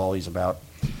underneath it, it's always about,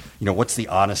 what's the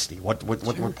honesty? What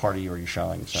part of you are you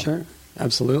showing? So. Sure.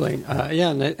 Absolutely.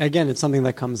 And again, it's something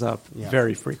that comes up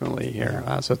very frequently here,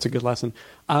 so it's a good lesson.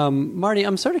 Marty,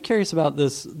 I'm sort of curious about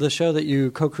the show that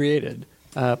you co-created,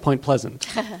 Point Pleasant.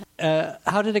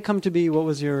 How did it come to be? What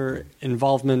was your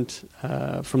involvement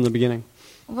from the beginning?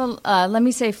 Well, let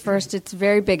me say first, it's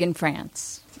very big in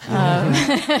France. No,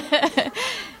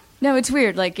 it's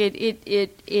weird. Like it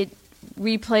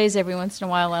replays every once in a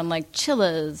while on like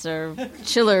Chillers or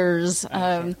Chillers,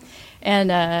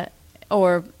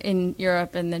 or in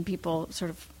Europe, and then people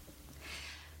sort of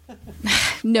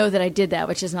know that I did that,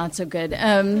 which is not so good.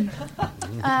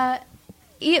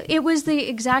 It was the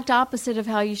exact opposite of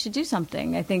how you should do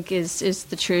something, I think, is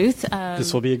the truth.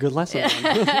 This will be a good lesson.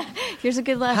 Here's a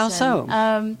good lesson. How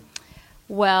so?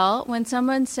 Well, when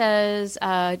someone says,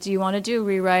 do you want to do a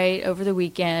rewrite over the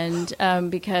weekend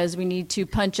because we need to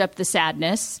punch up the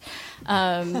sadness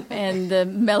and the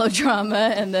melodrama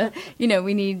and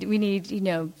we need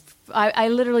I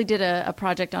literally did a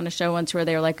project on a show once where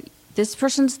they were like, this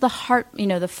person's the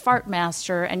the fart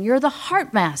master, and you're the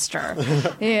heart master.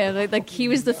 Yeah, like he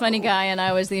was the funny guy and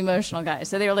I was the emotional guy.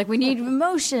 So they were like, we need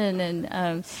emotion,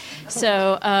 and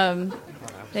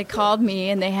they called me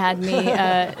and they had me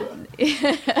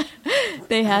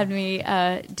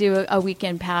do a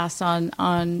weekend pass on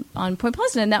Point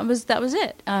Pleasant, and that was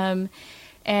it. And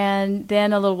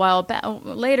then a little while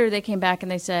later, they came back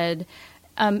and they said,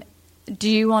 do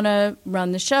you want to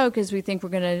run the show? Because we think we're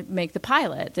going to make the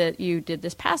pilot that you did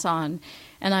this pass on.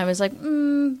 And I was like,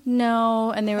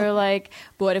 no. And they were like,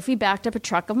 what if we backed up a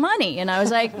truck of money? And I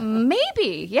was like,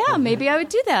 maybe I would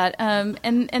do that.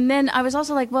 And then I was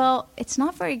also like, well, it's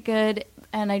not very good,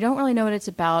 and I don't really know what it's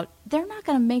about. They're not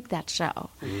going to make that show.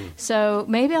 So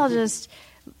maybe I'll just,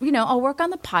 I'll work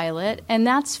on the pilot, and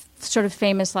that's sort of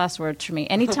famous last words for me.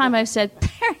 Anytime I've said,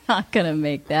 they're not going to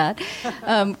make that,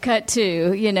 cut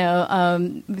to,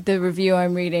 the review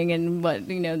I'm reading and what,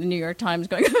 the New York Times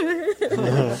going,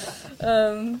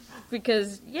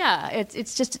 because,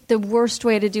 it's just the worst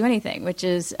way to do anything, which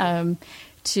is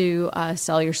to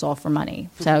sell your soul for money.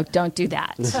 So don't do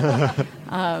that.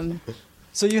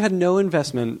 So you had no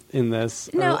investment in this,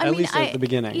 at least at the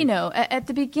beginning. At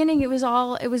the beginning, it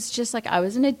was just like I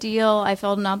was in a deal. I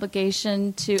felt an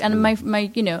obligation to, and my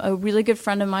a really good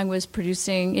friend of mine was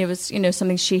producing. It was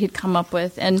something she had come up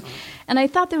with, and I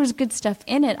thought there was good stuff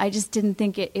in it. I just didn't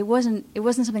think it wasn't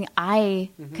something I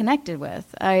connected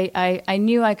with. I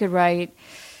knew I could write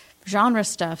genre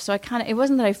stuff, so it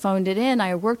wasn't that I phoned it in.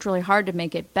 I worked really hard to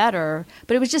make it better,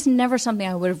 but it was just never something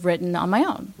I would have written on my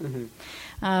own.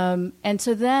 And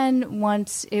so then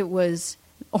once it was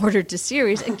ordered to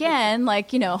series, again, they're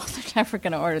never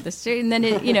going to order the series. And then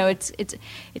it's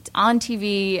on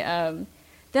TV.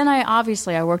 Then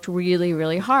I worked really,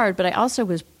 really hard, but I also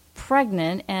was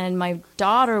pregnant, and my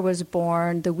daughter was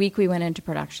born the week we went into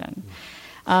production.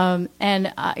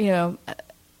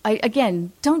 I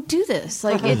again, don't do this.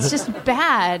 It's just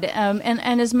bad.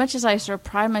 And as much as I sort of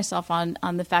pride myself on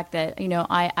the fact that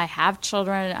I have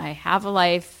children, I have a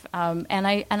life, and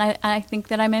I think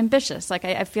that I'm ambitious.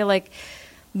 I feel like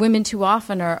women too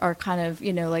often are kind of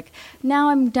now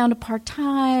I'm down to part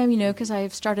time, because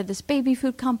I've started this baby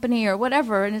food company or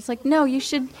whatever. And it's like, no, you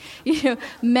should,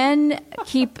 men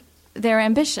keep their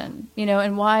ambition,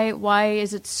 and why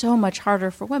is it so much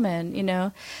harder for women,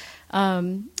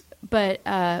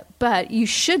 you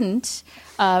shouldn't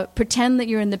pretend that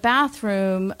you're in the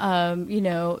bathroom,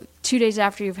 2 days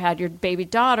after you've had your baby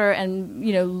daughter,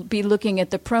 and be looking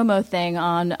at the promo thing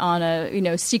on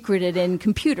a secreted in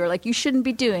computer. Like, you shouldn't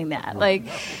be doing that.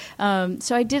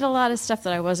 So I did a lot of stuff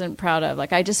that I wasn't proud of.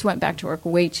 Like, I just went back to work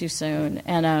way too soon,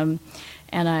 and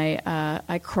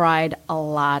I cried a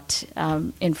lot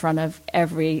in front of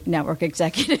every network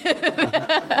executive,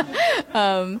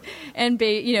 and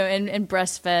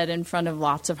breastfed in front of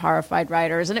lots of horrified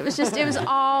writers, and it was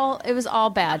all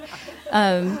bad.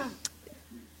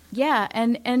 Yeah,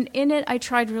 and in it, I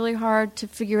tried really hard to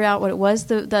figure out what it was.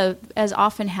 The as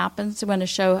often happens when a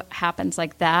show happens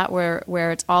like that,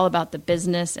 where it's all about the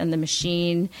business and the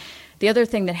machine. The other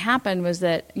thing that happened was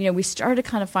that we started to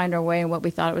kind of find our way in what we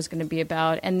thought it was going to be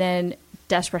about, and then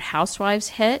Desperate Housewives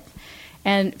hit,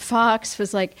 and Fox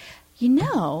was like, we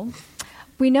know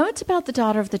it's about the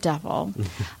daughter of the devil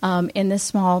in this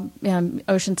small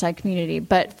oceanside community.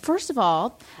 But first of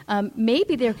all,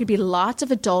 maybe there could be lots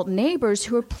of adult neighbors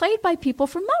who are played by people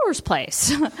from Melrose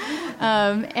Place.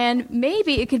 And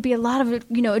maybe it could be a lot of,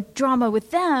 a drama with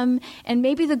them. And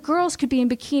maybe the girls could be in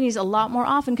bikinis a lot more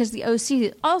often because the OC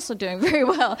is also doing very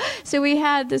well. So we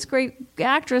had this great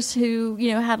actress who,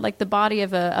 had like the body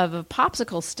of a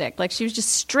popsicle stick. Like, she was just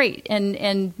straight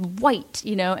and white,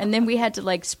 and then we had to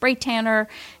like spray tan her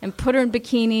and put her in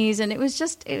bikinis, and it was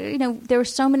just, there were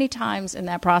so many times in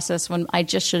that process when I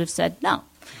just should have said no.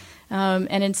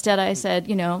 And instead I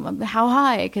said, how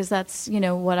high? Because that's,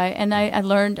 what I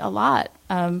learned a lot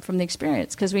from the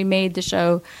experience, because we made the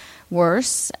show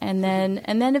worse. And then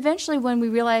eventually when we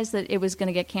realized that it was going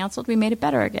to get canceled, we made it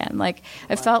better again. Like,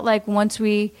 I felt like once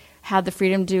we had the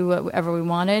freedom to do whatever we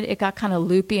wanted, it got kind of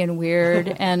loopy and weird.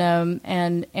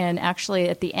 and actually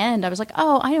at the end I was like,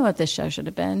 oh, I know what this show should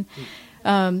have been.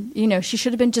 She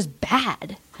should have been just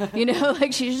bad,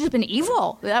 like she should have been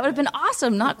evil. That would have been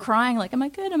awesome. Not crying like, am I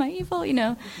good? Am I evil?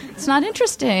 It's not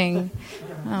interesting.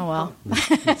 Oh, well.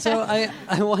 So I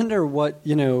wonder what,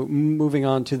 moving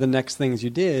on to the next things you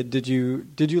did you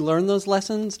learn those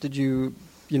lessons? Did you,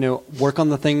 work on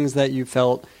the things that you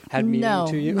felt had meaning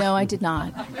to you? No, I did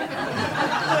not.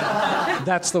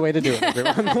 That's the way to do it,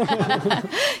 everyone.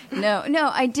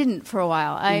 No, I didn't for a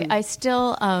while. I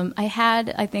still, I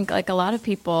had, I think, like a lot of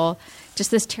people, just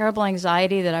this terrible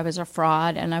anxiety that I was a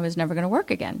fraud and I was never going to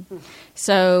work again.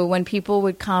 So when people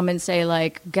would come and say,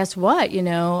 like, guess what,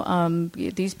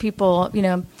 these people,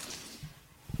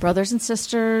 brothers and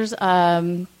sisters,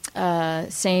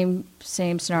 same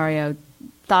scenario,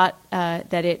 thought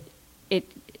that it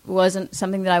wasn't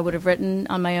something that I would have written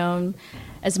on my own.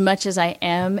 As much as I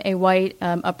am a white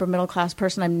upper middle class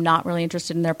person, I'm not really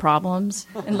interested in their problems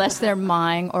unless they're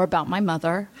mine or about my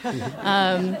mother.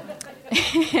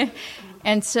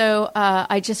 And so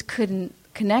I just couldn't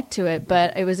connect to it.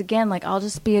 But it was, again, like, I'll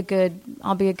be a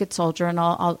good soldier, and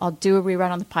I'll do a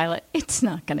rewrite on the pilot. It's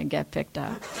not going to get picked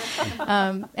up.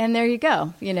 And there you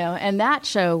go, And that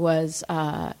show was,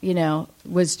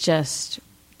 was just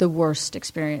the worst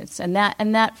experience. And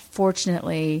that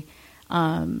fortunately.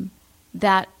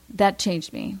 That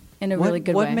changed me in a really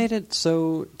good way. What made it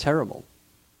so terrible?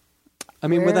 I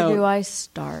mean, where do I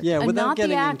start? Yeah, without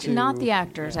getting into... Not the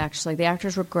actors, actually. The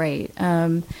actors were great.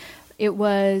 It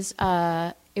was.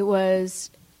 I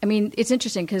mean, it's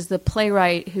interesting because the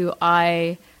playwright who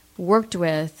I worked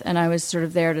with, and I was sort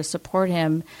of there to support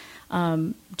him,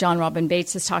 John Robin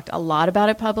Bates, has talked a lot about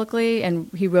it publicly, and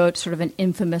he wrote sort of an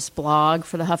infamous blog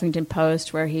for the Huffington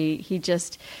Post where he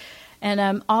just.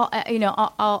 And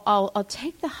I'll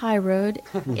take the high road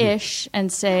ish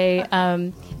and say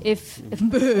if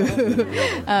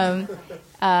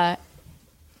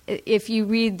you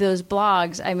read those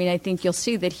blogs, I mean, I think you'll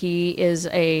see that he's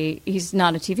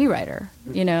not a TV writer,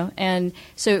 and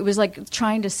so it was like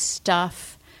trying to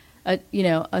stuff a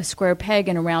square peg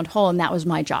in a round hole, and that was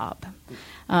my job,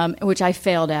 which I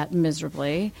failed at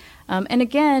miserably. And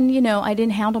again, I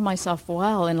didn't handle myself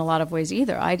well in a lot of ways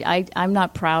either. I'm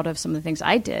not proud of some of the things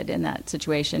I did in that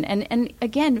situation. And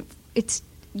again, it's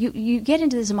you get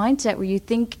into this mindset where you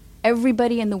think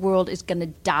everybody in the world is going to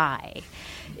die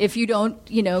if you don't,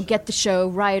 get the show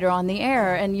right or on the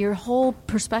air, and your whole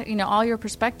perspective, all your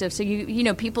perspective. So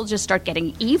people just start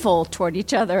getting evil toward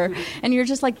each other, and you're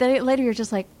just like, later you're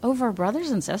just like, over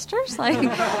brothers and sisters, like,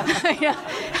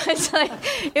 it's like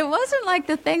it wasn't like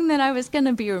the thing that I was going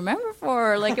to be remembered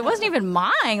for. Like, it wasn't even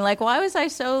mine. Like, why was I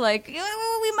so like,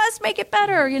 we must make it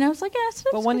better? It's like, yeah.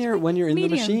 But when you're in the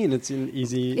machine, it's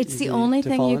easy. It's the only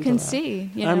thing you can see.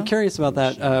 I'm curious about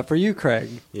that for you, Craig.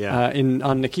 Yeah.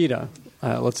 On Nikita.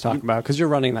 Let's talk about, because you're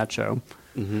running that show.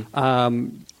 Mm-hmm.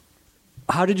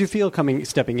 How did you feel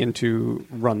stepping in to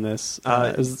run this?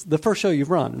 It was the first show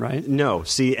you've run, right? No,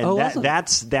 see, and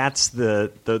that's the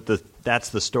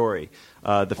story.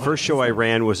 The first show I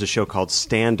ran was a show called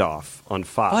Standoff on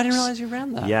Fox. Oh, I didn't realize you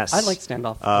ran that. Yes, I like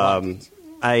Standoff. A lot.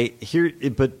 I hear,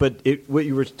 but what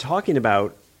you were talking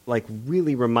about, like,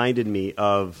 really reminded me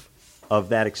of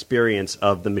that experience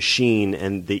of the machine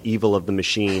and the evil of the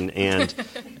machine, and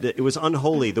it was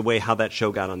unholy the way how that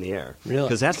show got on the air. Really?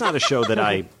 Because that's not a show that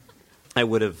I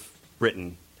would have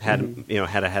written had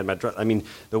had I had my drug. I mean,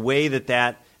 the way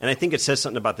that, and I think it says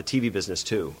something about the TV business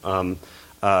too. And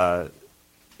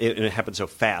it happened so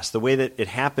fast. The way that it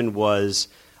happened was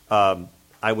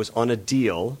I was on a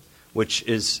deal, which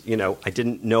is, I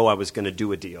didn't know I was going to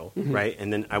do a deal, right?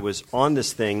 And then I was on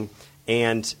this thing.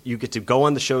 And you get to go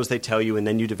on the shows they tell you, and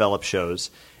then you develop shows.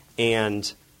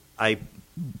 And I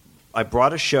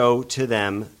brought a show to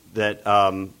them that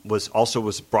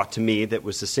was brought to me that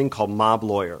was this thing called Mob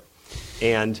Lawyer.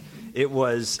 And it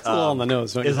was... It's a little on the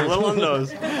nose, don't you It's a little on the nose.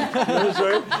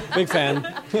 Big fan.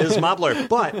 It was Mob Lawyer.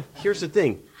 But here's the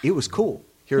thing. It was cool.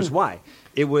 Here's why.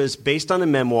 It was based on a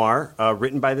memoir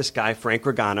written by this guy, Frank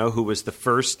Regano, who was the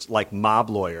first, mob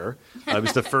lawyer. He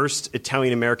was the first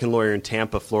Italian-American lawyer in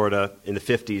Tampa, Florida, in the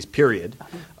 50s, period.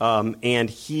 And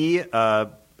he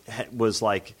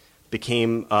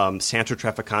became Santo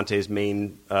Traficante's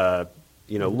main,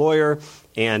 lawyer,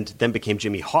 and then became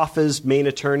Jimmy Hoffa's main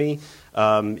attorney.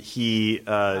 He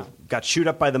got chewed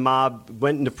up by the mob,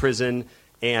 went into prison,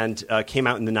 and came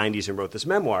out in the 90s and wrote this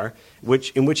memoir,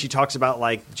 in which he talks about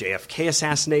JFK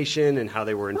assassination and how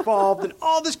they were involved and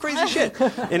all this crazy shit.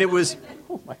 And it was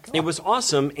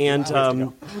awesome. And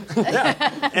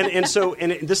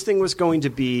this thing was going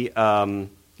to be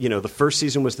the first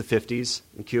season was the 50s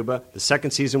in Cuba, the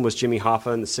second season was Jimmy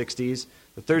Hoffa in the 60s,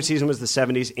 the third season was the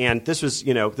 70s, and this was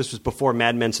before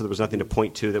Mad Men, so there was nothing to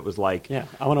point to that was I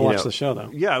want to watch the show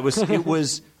though. Yeah, it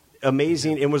was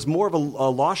amazing. It was more of a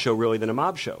law show, really, than a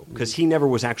mob show, because he never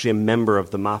was actually a member of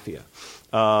the mafia.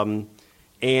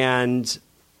 And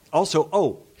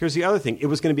also, here's the other thing. It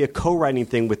was going to be a co-writing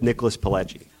thing with Nicholas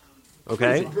Pileggi.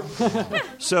 Okay?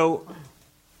 So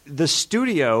the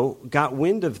studio got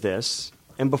wind of this,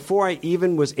 and before I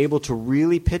even was able to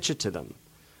really pitch it to them,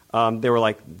 they were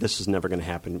like, this is never going to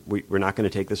happen. We're not going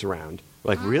to take this around.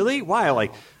 We're like, really?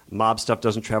 Why? Mob stuff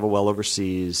doesn't travel well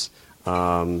overseas.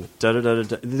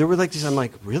 There were these. I'm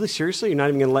like, really, seriously? You're not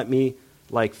even going to let me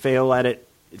fail at it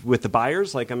with the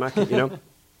buyers? I'm not,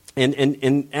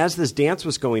 And as this dance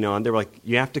was going on, they were like,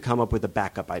 you have to come up with a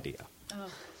backup idea.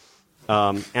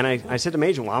 And I said to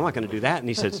Major, well, I'm not going to do that. And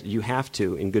he said, you have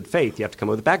to, in good faith, you have to come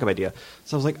up with a backup idea.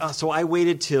 So I was like, so I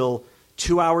waited till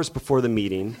 2 hours before the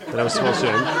meeting that I was supposed to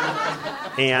end.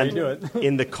 And you do it?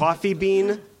 In the coffee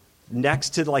bean next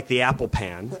to the apple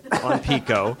pan on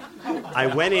Pico, I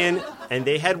went in and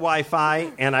they had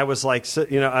Wi-Fi, and I was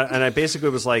and I basically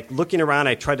was looking around.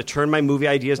 I tried to turn my movie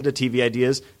ideas into TV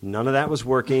ideas. None of that was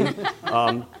working.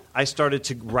 I started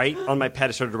to write on my pad.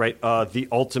 I started to write the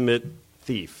ultimate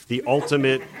thief, the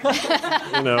ultimate,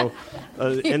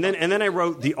 and then I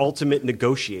wrote the ultimate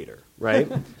negotiator,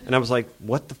 right? And I was like,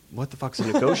 what the fuck's a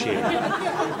negotiator?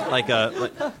 Like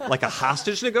a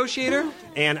hostage negotiator?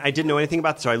 And I didn't know anything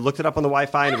about this, so I looked it up on the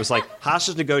Wi-Fi, and it was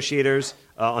hostage negotiators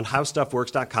on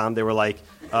howstuffworks.com. They were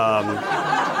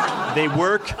they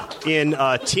work in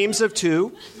teams of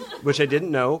two, which I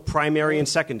didn't know, primary and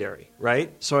secondary,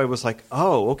 right? So I was like,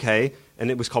 oh, okay. And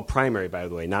it was called Primary, by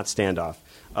the way, not Standoff.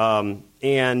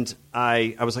 And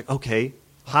I was like, okay,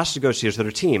 hostage negotiators that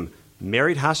are team.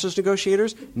 Married hostage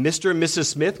negotiators? Mr. and Mrs.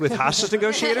 Smith with hostage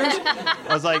negotiators?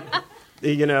 I was like,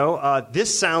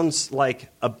 this sounds like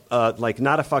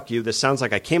not a fuck you. This sounds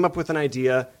like I came up with an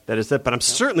idea that is that, but I'm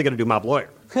certainly going to do Mob Lawyer,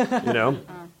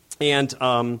 And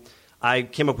I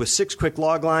came up with 6 quick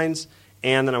log lines,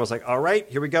 and then I was like, all right,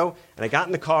 here we go. And I got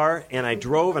in the car, and I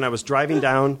drove, and I was driving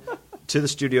down to the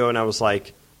studio, and I was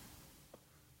like,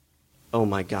 oh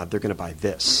my God, they're going to buy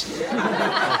this.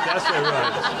 That's what it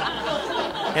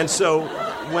was. And so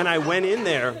when I went in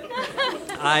there,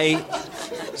 I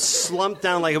slumped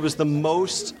down like it was the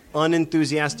most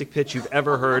unenthusiastic pitch you've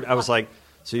ever heard. I was like,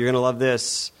 so you're going to love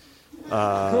this.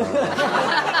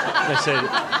 I said,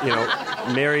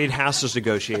 married hostage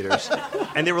negotiators.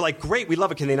 And they were like, great, we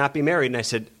love it. Can they not be married? And I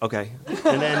said, okay.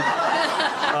 And then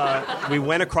we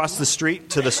went across the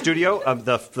street to the studio of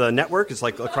the network. It's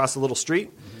across the little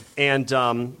street. And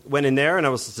went in there, and I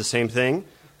was the same thing.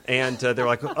 And they were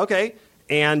like, okay.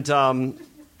 And then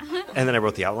I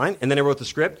wrote the outline, and then I wrote the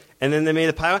script, and then they made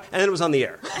the pilot, and then it was on the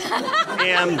air.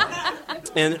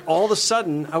 And all of a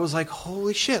sudden, I was like,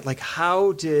 holy shit, like,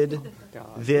 how did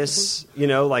this,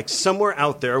 like, somewhere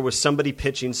out there was somebody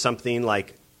pitching something,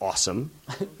 like, awesome,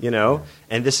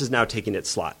 and this is now taking its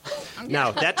slot.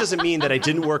 Now, that doesn't mean that I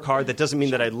didn't work hard. That doesn't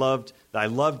mean that I loved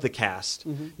the cast,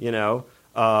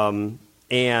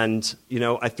 and,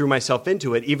 I threw myself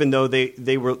into it, even though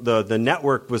they were, the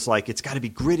network was like, it's got to be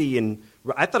gritty, and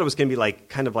I thought it was going to be like,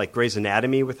 kind of like Grey's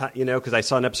Anatomy with, because I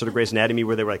saw an episode of Grey's Anatomy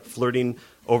where they were like flirting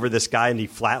over this guy and he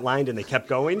flatlined and they kept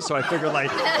going. So I figured like,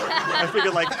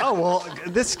 oh, well,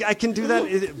 this I can do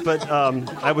that. But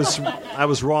I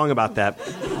was wrong about that.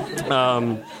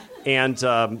 And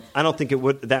I don't think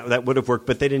that would have worked,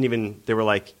 but they were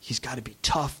like, he's got to be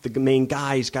tough, the main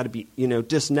guy, he's got to be,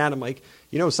 this and that. I'm like,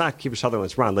 it's not Kiefer Sutherland,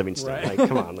 it's Ron Livingston. Right. Like,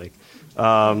 come on. Like,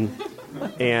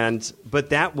 but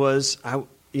that was,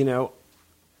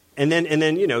 and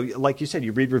then, like you said,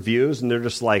 you read reviews and they're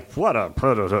just like, what a,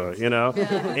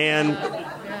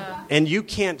 and you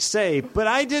can't say, but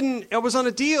I was on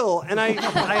a deal and I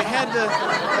had to,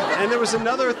 and there was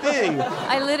another thing.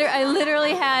 I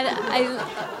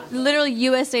literally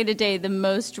USA Today, the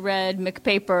most read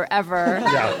McPaper ever,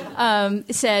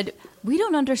 said, we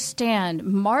don't understand.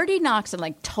 Marti Noxon,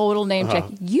 like total name check,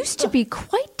 used to be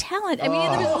quite talented. I mean, it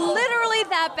was literally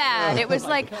that bad. It was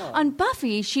like on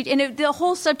Buffy, the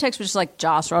whole subtext was just like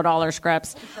Joss wrote all her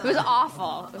scripts. It was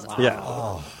awful. Yeah.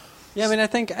 Oh. Yeah, I mean, I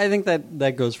think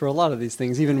that goes for a lot of these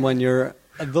things. Even when you're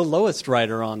the lowest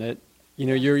writer on it,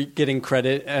 you're getting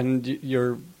credit and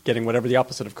you're getting whatever the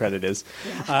opposite of credit is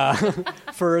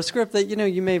for a script that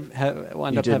you may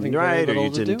wind up having very little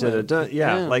to do with.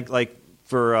 Yeah, like.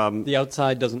 For, the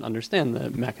outside doesn't understand the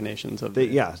machinations of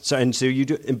it. Yeah, so you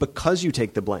do, and because you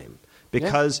take the blame,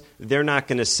 because they're not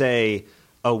going to say,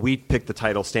 "Oh, we picked the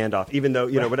title standoff," even though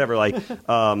whatever. Like,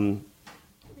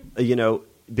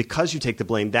 because you take the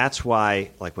blame. That's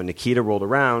why, like, when Nikita rolled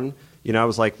around, I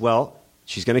was like, "Well,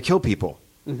 she's going to kill people,"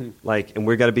 like, and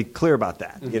we're got to be clear about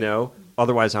that,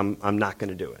 Otherwise, I'm not going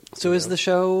to do it. So is the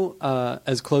show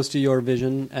as close to your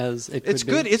vision as it could be? It's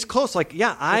good. It's close. Like,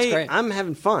 I'm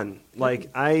having fun. Like,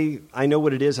 I know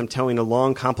what it is. I'm telling a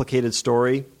long, complicated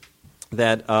story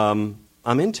that I'm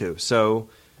into. So,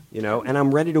 and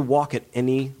I'm ready to walk at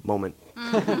any moment.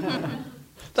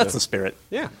 That's the spirit.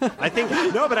 Yeah. But I think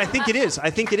it is. I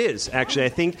think it is, actually. I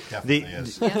think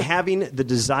having the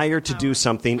desire to do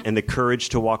something and the courage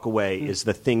to walk away is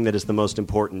the thing that is the most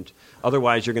important.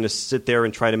 Otherwise, you're going to sit there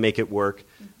and try to make it work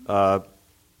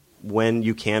when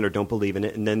you can or don't believe in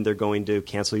it, and then they're going to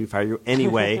cancel you, fire you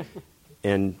anyway,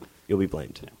 and you'll be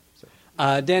blamed.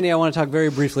 Yeah. Danny, I want to talk very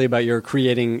briefly about your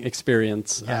creating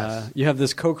experience. Yes. You have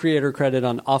this co-creator credit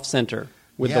on Off Center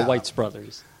with the Weitz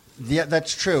brothers. Yeah,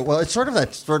 that's true. Well, it's sort of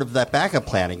that backup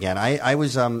plan again. I had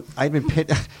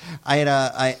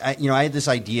this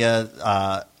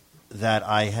idea that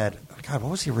I had. God,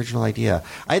 what was the original idea?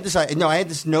 I had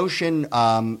this notion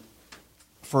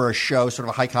for a show, sort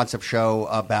of a high concept show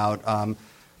about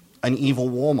an evil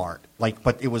Walmart,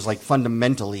 but it was like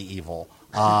fundamentally evil.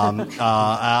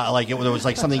 Like there was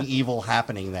like something evil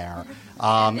happening there.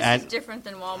 And it's different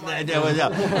than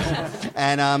Walmart.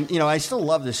 And I still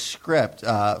love this script,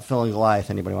 Filling Goliath.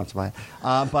 Anybody wants to buy it?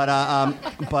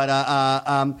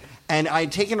 And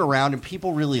I'd taken it around, and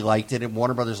people really liked it, and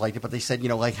Warner Brothers liked it. But they said,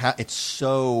 it's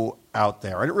so out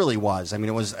there, and it really was. I mean,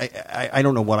 it was. I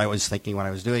don't know what I was thinking when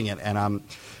I was doing it, and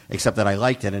except that I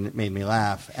liked it, and it made me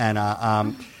laugh.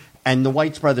 And the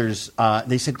Weitz brothers,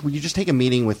 they said, "Would you just take a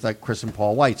meeting with Chris and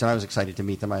Paul Weitz?" And I was excited to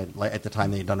meet them. At the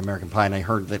time, they had done American Pie, and I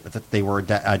heard that they were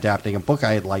adapting a book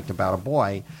I had liked about a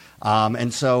boy,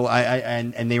 and so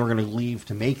and they were going to leave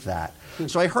to make that.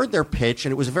 So I heard their pitch,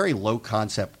 and it was a very low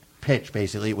concept pitch.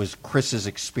 Basically, it was Chris's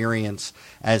experience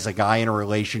as a guy in a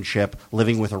relationship,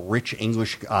 living with a rich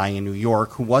English guy in New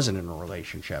York who wasn't in a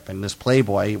relationship, and this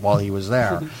playboy while he was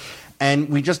there. And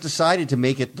we just decided to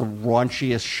make it the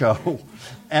raunchiest show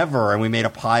ever, and we made a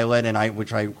pilot,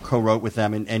 which I co-wrote with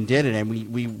them, and did it, and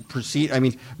we proceed. I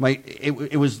mean,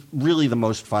 it was really the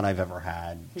most fun I've ever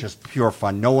had, just pure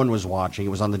fun. No one was watching; it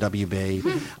was on the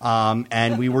WB,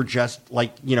 and we were just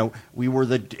like, we were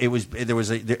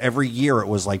every year it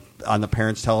was like on the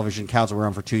Parents Television Council. We were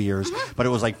on for 2 years, but it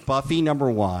was like Buffy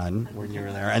 #1 when you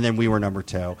were there, and then we were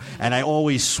 #2, and I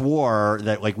always swore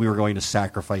that like we were going to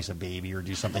sacrifice a baby or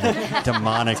do something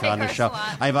demonic on the show.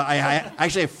 I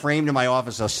actually have framed in my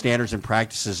office a standards and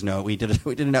practices note. We did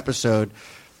an episode.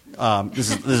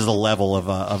 This is the level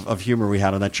of humor we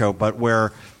had on that show, but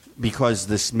because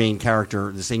this main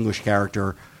character, this English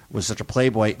character, was such a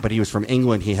playboy, but he was from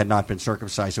England. He had not been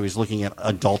circumcised, so he's looking at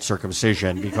adult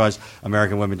circumcision because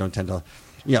American women don't tend to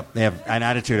Yep, they have an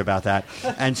attitude about that.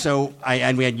 And so,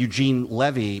 we had Eugene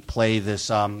Levy play this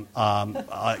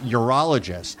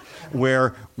urologist,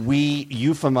 where we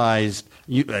euphemized,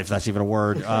 if that's even a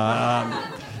word,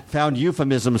 found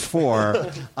euphemisms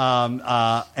for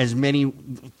as many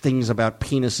things about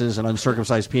penises and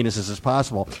uncircumcised penises as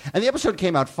possible. And the episode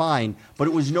came out fine, but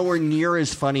it was nowhere near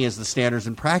as funny as the standards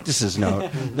and practices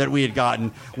note that we had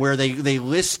gotten, where they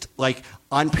list, like,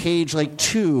 on page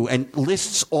 2 and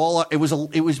lists all. It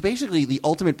was basically the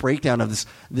ultimate breakdown of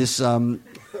this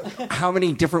how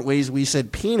many different ways we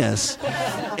said penis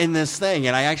in this thing.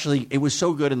 And it was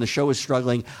so good, and the show was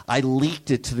struggling. I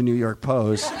leaked it to the New York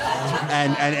Post,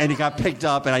 and it got picked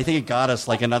up, and I think it got us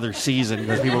like another season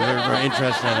because people were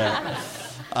interested in it.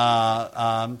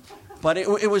 But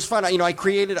it was fun.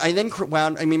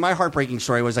 My heartbreaking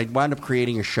story was I wound up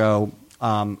creating a show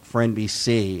for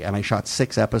NBC, and I shot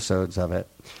 6 episodes of it,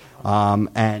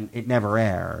 and it never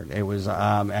aired. It was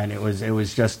a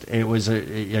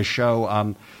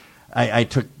show. I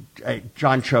took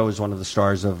John Cho is one of the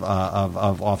stars of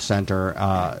Off Center,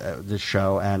 this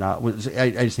show, and I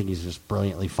just think he's just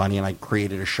brilliantly funny, and I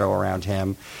created a show around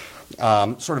him.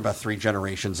 Sort of about 3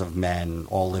 generations of men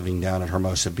all living down at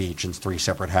Hermosa Beach in 3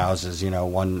 separate houses,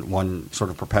 one sort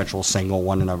of perpetual single,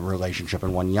 one in a relationship,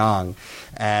 and one young.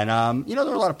 And, there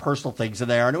were a lot of personal things in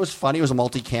there, and it was funny. It was a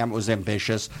multicam. It was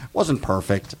ambitious. It wasn't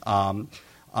perfect. But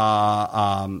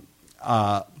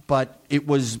it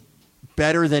was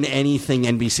better than anything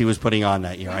NBC was putting on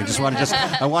that year. I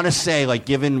want to say, like,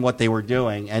 given what they were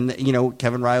doing, and,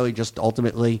 Kevin Riley just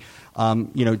ultimately,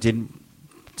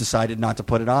 decided not to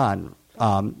put it on.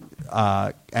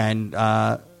 I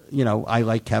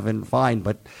like Kevin fine,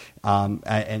 but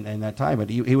and that time, but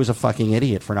he was a fucking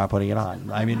idiot for not putting it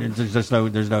on. I mean, there's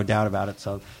no doubt about it.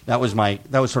 So that was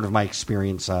sort of my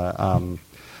experience,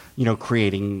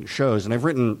 creating shows.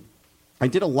 And I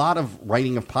did a lot of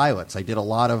writing of pilots. I did a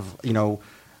lot of,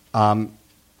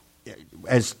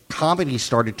 as comedy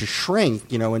started to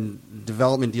shrink, and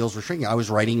development deals were shrinking, I was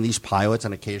writing these pilots,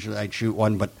 and occasionally I'd shoot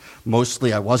one, but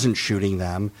mostly I wasn't shooting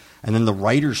them. And then the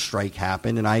writer's strike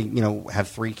happened, and I, have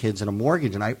 3 kids and a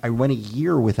mortgage, and I went a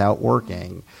year without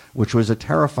working, which was a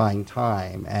terrifying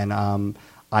time. And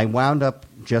I wound up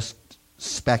just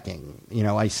specking.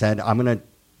 I said, I'm going to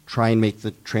try and make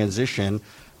the transition,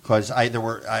 because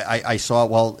I saw,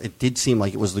 well, it did seem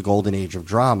like it was the golden age of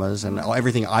dramas, and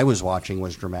everything I was watching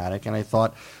was dramatic. And I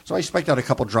thought, so I spec'd out a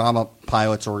couple drama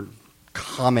pilots or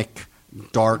comic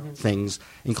dark things,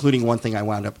 including one thing I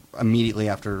wound up immediately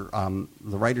after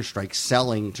the writer's strike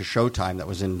selling to Showtime that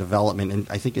was in development, and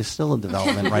I think is still in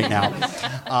development right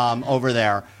now over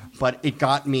there. But it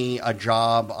got me a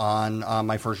job on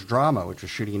my first drama, which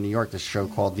was shooting in New York, this show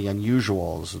called The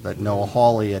Unusuals that Noah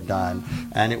Hawley had done.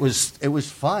 And it was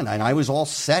fun. And I was all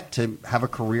set to have a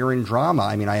career in drama.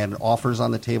 I mean, I had offers on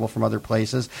the table from other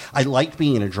places. I liked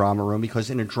being in a drama room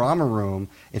because in a drama room,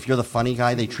 if you're the funny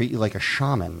guy, they treat you like a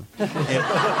shaman.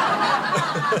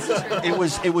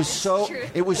 It was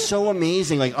so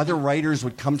amazing. Like, other writers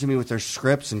would come to me with their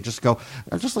scripts and just go,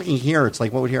 I'm just looking here. It's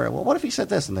like, what would hear? Well, what if he said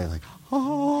this? And they're like,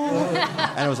 oh.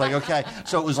 And it was like, okay.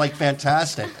 So it was like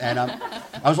fantastic. And I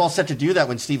was all set to do that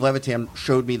when Steve Levitan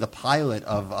showed me the pilot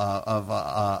of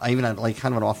I even had like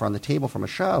kind of an offer on the table from a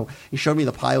show. He showed me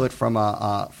the pilot from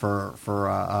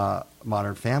for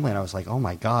Modern Family, and I was like, oh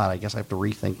my God, I guess I have to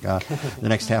rethink the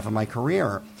next half of my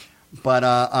career. But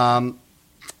I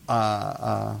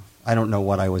don't know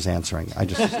what I was answering. I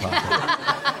just was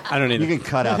talking. I don't either. You can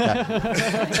cut out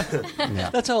that. Yeah.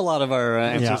 That's how a lot of our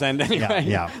answers end anyway.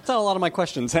 Yeah. That's how a lot of my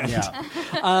questions end.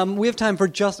 Yeah. We have time for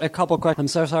just a couple questions. I'm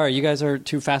so sorry. You guys are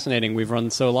too fascinating. We've run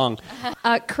so long.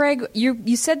 Craig,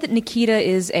 you said that Nikita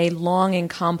is a long and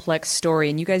complex story,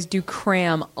 and you guys do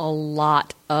cram a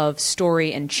lot of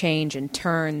story and change and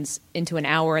turns into an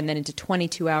hour and then into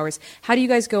 22 hours. How do you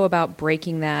guys go about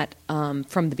breaking that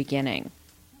from the beginning?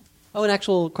 Oh, an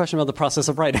actual question about the process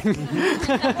of writing.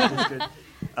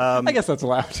 I guess that's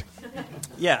allowed.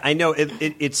 Yeah, I know.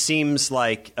 It seems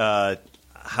like how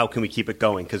can we keep it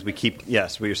going? Because we keep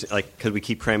because we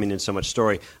keep cramming in so much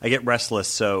story. I get restless,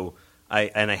 so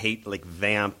I hate like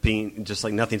vamping, just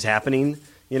like nothing's happening,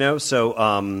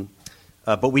 So,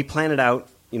 but we plan it out,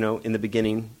 in the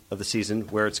beginning of the season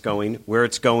where it's going. Where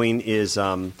it's going is,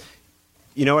 I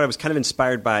was kind of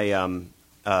inspired by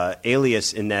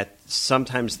Alias in that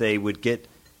sometimes they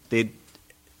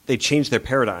change their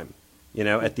paradigm.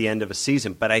 At the end of a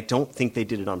season. But I don't think they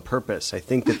did it on purpose. I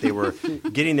think that they were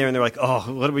getting there and they're like, oh,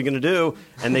 what are we going to do?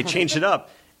 And they changed it up.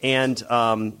 And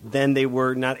then they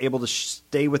were not able to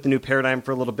stay with the new paradigm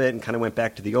for a little bit and kind of went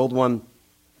back to the old one.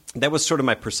 That was sort of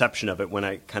my perception of it when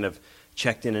I kind of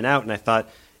checked in and out, and I thought,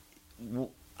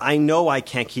 I know I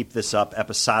can't keep this up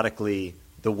episodically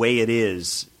the way it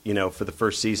is, for the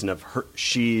first season of her.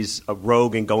 She's a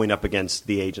rogue and going up against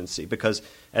the agency, because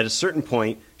at a certain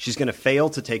point she's going to fail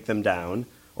to take them down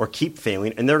or keep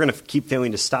failing, and they're going to keep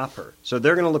failing to stop her. So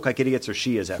they're going to look like idiots, or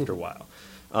she is after a while.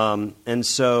 And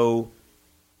so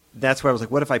that's why I was like,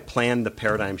 what if I planned the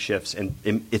paradigm shifts and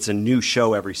it's a new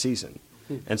show every season?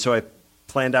 And so I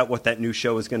planned out what that new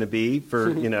show is going to be for,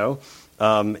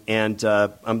 and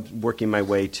I'm working my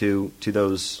way to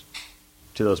those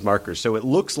markers. So it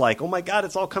looks like, oh my God,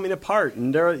 it's all coming apart,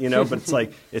 and there, but it's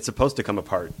like it's supposed to come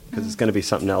apart because it's going to be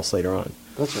something else later on.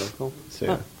 That's really cool. So,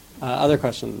 yeah. Other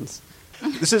questions?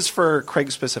 This is for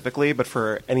Craig specifically, but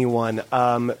for anyone.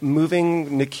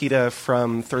 Moving Nikita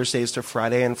from Thursdays to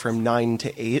Friday and from 9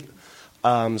 to 8.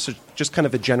 So just kind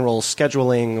of a general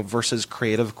scheduling versus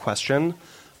creative question.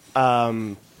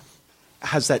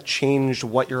 Has that changed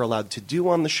what you're allowed to do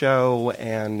on the show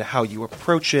and how you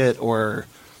approach it, or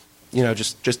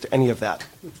just any of that?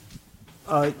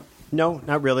 No,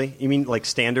 not really. You mean like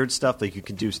standard stuff, like you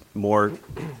could do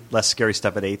less scary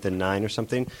stuff at 8 than 9 or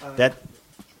something? But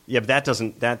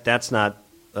that's not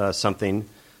something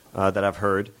that I've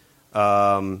heard.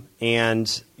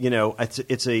 And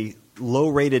it's a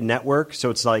low-rated network, so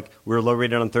it's like we're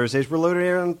low-rated on Thursdays, we're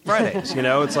low-rated on Fridays.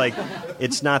 It's like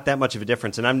it's not that much of a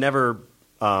difference. And I've never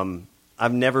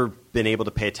been able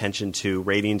to pay attention to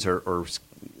ratings or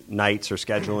nights or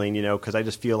scheduling, because I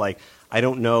just feel like I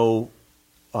don't know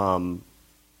how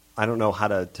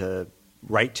to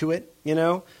write to it,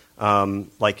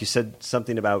 like you said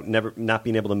something about not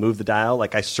being able to move the dial.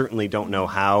 Like I certainly don't know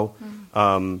how,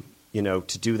 to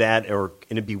do that, and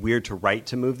it'd be weird to write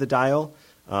to move the dial.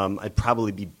 I'd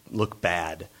probably look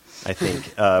bad, I think,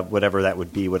 whatever that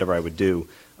would be, whatever I would do.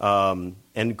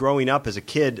 And growing up as a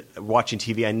kid watching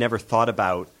TV, I never thought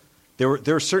about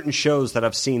there are certain shows that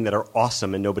I've seen that are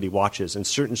awesome and nobody watches, and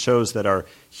certain shows that are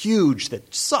huge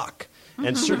that suck,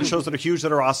 and certain shows that are huge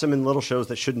that are awesome, and little shows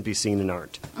that shouldn't be seen and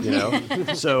aren't.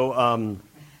 So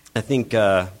I think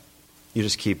you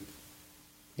just keep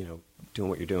doing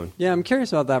what you're doing. Yeah, I'm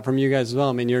curious about that from you guys as well.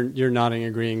 I mean, you're nodding,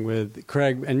 agreeing with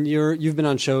Craig, and you've been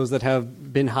on shows that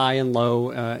have been high and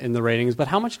low in the ratings. But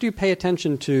how much do you pay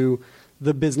attention to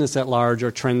the business at large,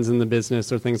 or trends in the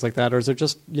business, or things like that, or is it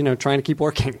just trying to keep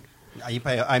working? I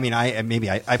pay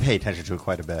attention to it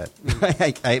quite a bit.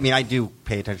 I do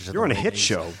pay attention to. You're on a hit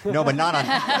show. No, but not on.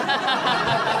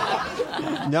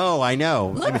 No, I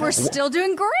know. Look, we're still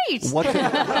doing great. What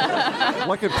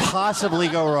could possibly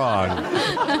go wrong?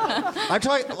 I'm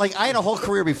talking like I had a whole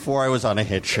career before I was on a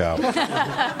hit show.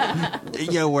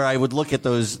 Where I would look at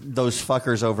those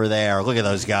fuckers over there, look at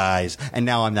those guys, and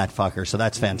now I'm that fucker. So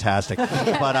that's fantastic.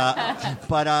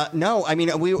 But no, I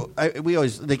mean we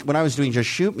always when I was doing Just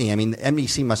Shoot Me. I mean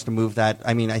NBC must have moved that.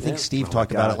 I mean I think Steve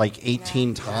talked about it like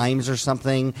 18 times or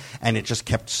something, and it just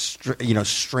kept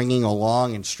stringing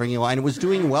along, and it was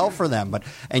doing well for them.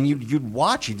 And you'd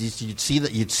watch it,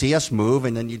 you'd see us move,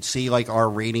 and then you'd see like our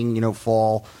rating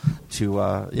fall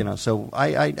to So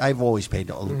I've always paid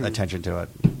attention to it.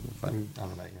 But I don't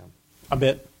know about you. A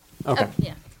bit. Okay.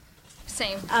 Yeah.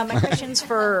 Same. My question's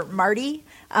for Marty.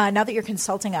 Now that you're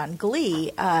consulting on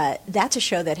Glee, that's a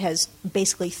show that has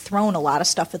basically thrown a lot of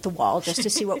stuff at the wall just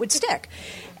to see what would stick.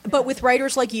 But with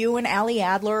writers like you and Ali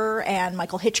Adler and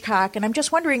Michael Hitchcock, and I'm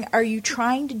just wondering, are you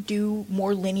trying to do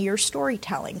more linear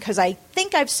storytelling? Because I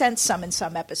think I've sensed some in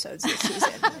some episodes this season.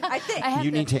 I think.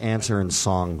 You need to answer in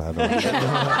song, by the way.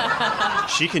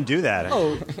 She can do that.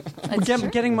 Oh,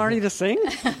 getting Marty to sing?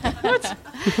 What?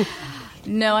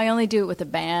 No, I only do it with a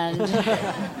band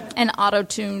and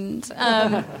auto-tunes.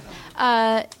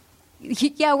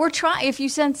 Yeah, we're trying. If you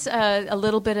sense a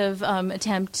little bit of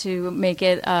attempt to make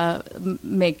it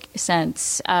make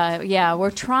sense, yeah, we're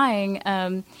trying.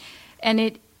 And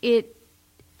it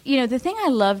the thing I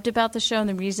loved about the show, and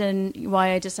the reason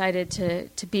why I decided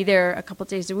to be there a couple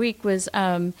days a week was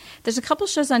there's a couple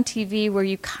shows on TV where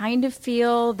you kind of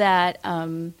feel that.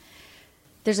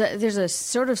 There's a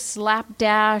sort of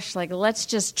slapdash, like let's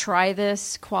just try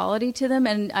this quality to them,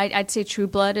 and I'd say True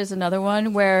Blood is another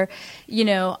one where,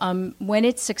 when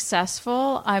it's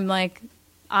successful, I'm like,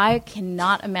 I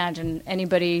cannot imagine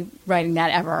anybody writing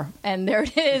that ever, and there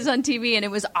it is on TV, and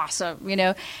it was awesome,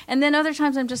 And then other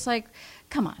times I'm just like,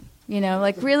 come on.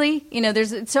 Like really,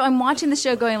 so I'm watching the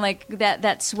show going like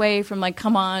that sway from like,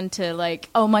 come on to like,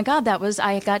 oh my God,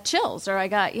 I got chills, or I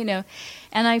got,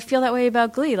 and I feel that way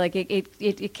about Glee. Like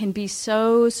it can be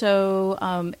so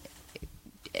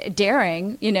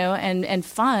daring, and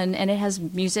fun, and it has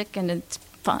music and it's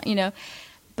fun,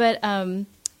 but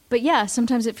but yeah,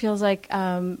 sometimes it feels like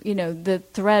the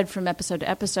thread from episode to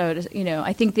episode.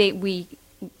 I think we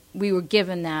were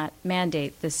given that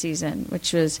mandate this season,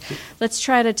 which was let's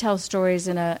try to tell stories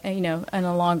in a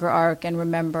longer arc and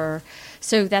remember.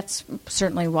 So that's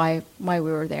certainly why we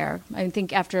were there. I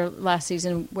think after last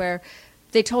season where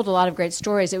they told a lot of great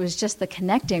stories, it was just the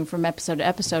connecting from episode to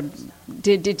episode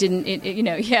they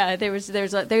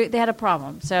had a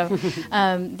problem. So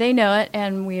they know it,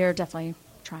 and we are definitely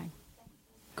trying.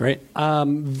 Great.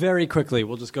 Very quickly,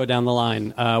 we'll just go down the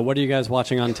line. What are you guys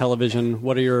watching on television?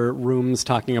 What are your rooms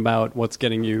talking about? What's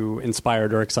getting you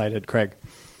inspired or excited, Craig?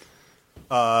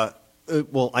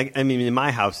 Well, I mean, in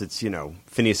my house, it's,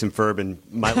 Phineas and Ferb and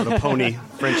My Little Pony,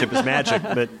 Friendship is Magic.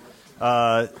 But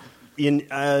in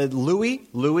Louie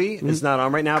is not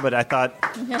on right now, but I thought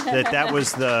that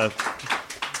was the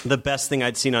best thing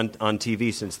I'd seen on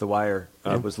TV since The Wire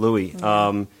was Louie.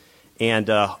 And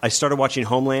I started watching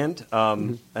Homeland,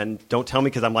 and don't tell me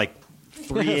because I'm like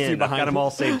 3 in. I've got them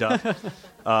all saved up.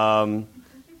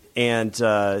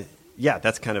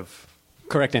 That's kind of...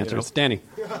 Correct answers. Danny.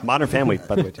 Modern Family,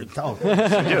 by the way, too. Oh,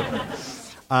 I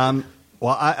do.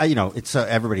 Well, it's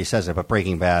everybody says it, but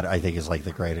Breaking Bad, I think, is like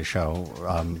the greatest show.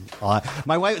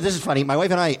 My wife. This is funny. My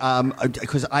wife and I,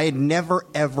 because I had never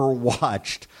ever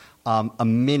watched a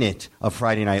minute of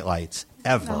Friday Night Lights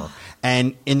ever,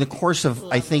 and in the course of,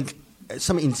 I think,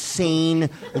 some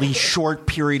insanely short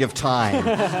period of time,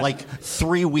 like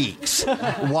 3 weeks,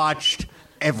 watched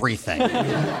everything.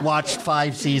 Watched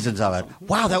 5 seasons of it.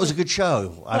 Wow, that was a good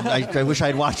show. I wish I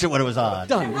had watched it when it was on.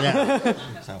 Done. Yeah.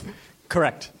 So.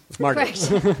 Correct. Margaret.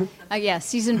 Correct.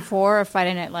 Season 4 of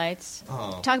Friday Night Lights.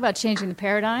 Talk about changing the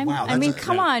paradigm. Wow,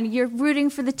 come on. You're rooting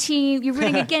for the team. You're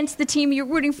rooting against the team. You're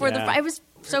rooting for the... It was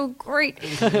so great.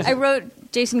 I wrote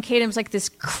Jason Katims like this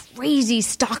crazy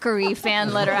stalkery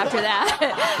fan letter after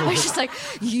that. I was just like,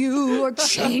 you are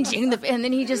changing the... And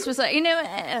then he just was like,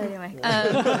 anyway.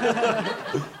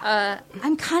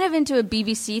 I'm kind of into a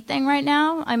BBC thing right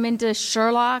now. I'm into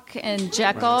Sherlock and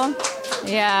Jekyll.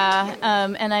 Yeah.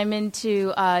 And I'm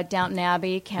into Downton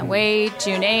Abbey. Can't wait.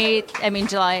 June 8th.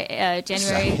 January.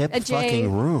 It's a hip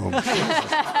fucking room.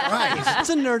 Right. It's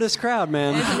a Nerdist crowd,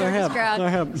 man. They're hip. They're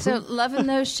hip. So loving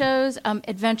those shows.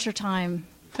 Adventure Time.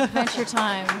 Adventure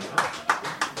Time.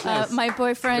 My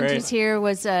boyfriend who's here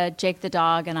was Jake the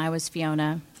dog, and I was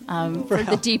Fiona. For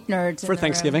the deep nerds. For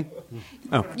Thanksgiving?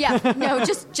 Oh. Yeah. No,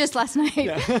 just last night.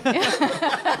 Yeah.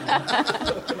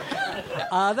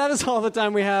 That is all the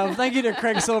time we have. Thank you to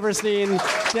Craig Silverstein,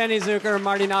 Danny Zuker,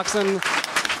 Marti Noxon.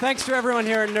 Thanks to everyone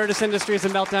here at Nerdist Industries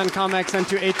and Meltdown Comics and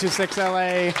to 826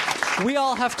 LA. We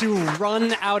all have to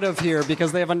run out of here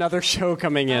because they have another show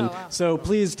coming in. Oh, wow. So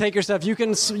please take your stuff. You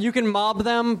can mob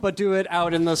them, but do it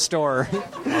out in the store.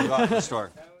 I'll go out to the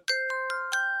store.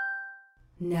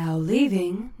 Now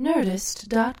leaving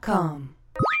Nerdist.com.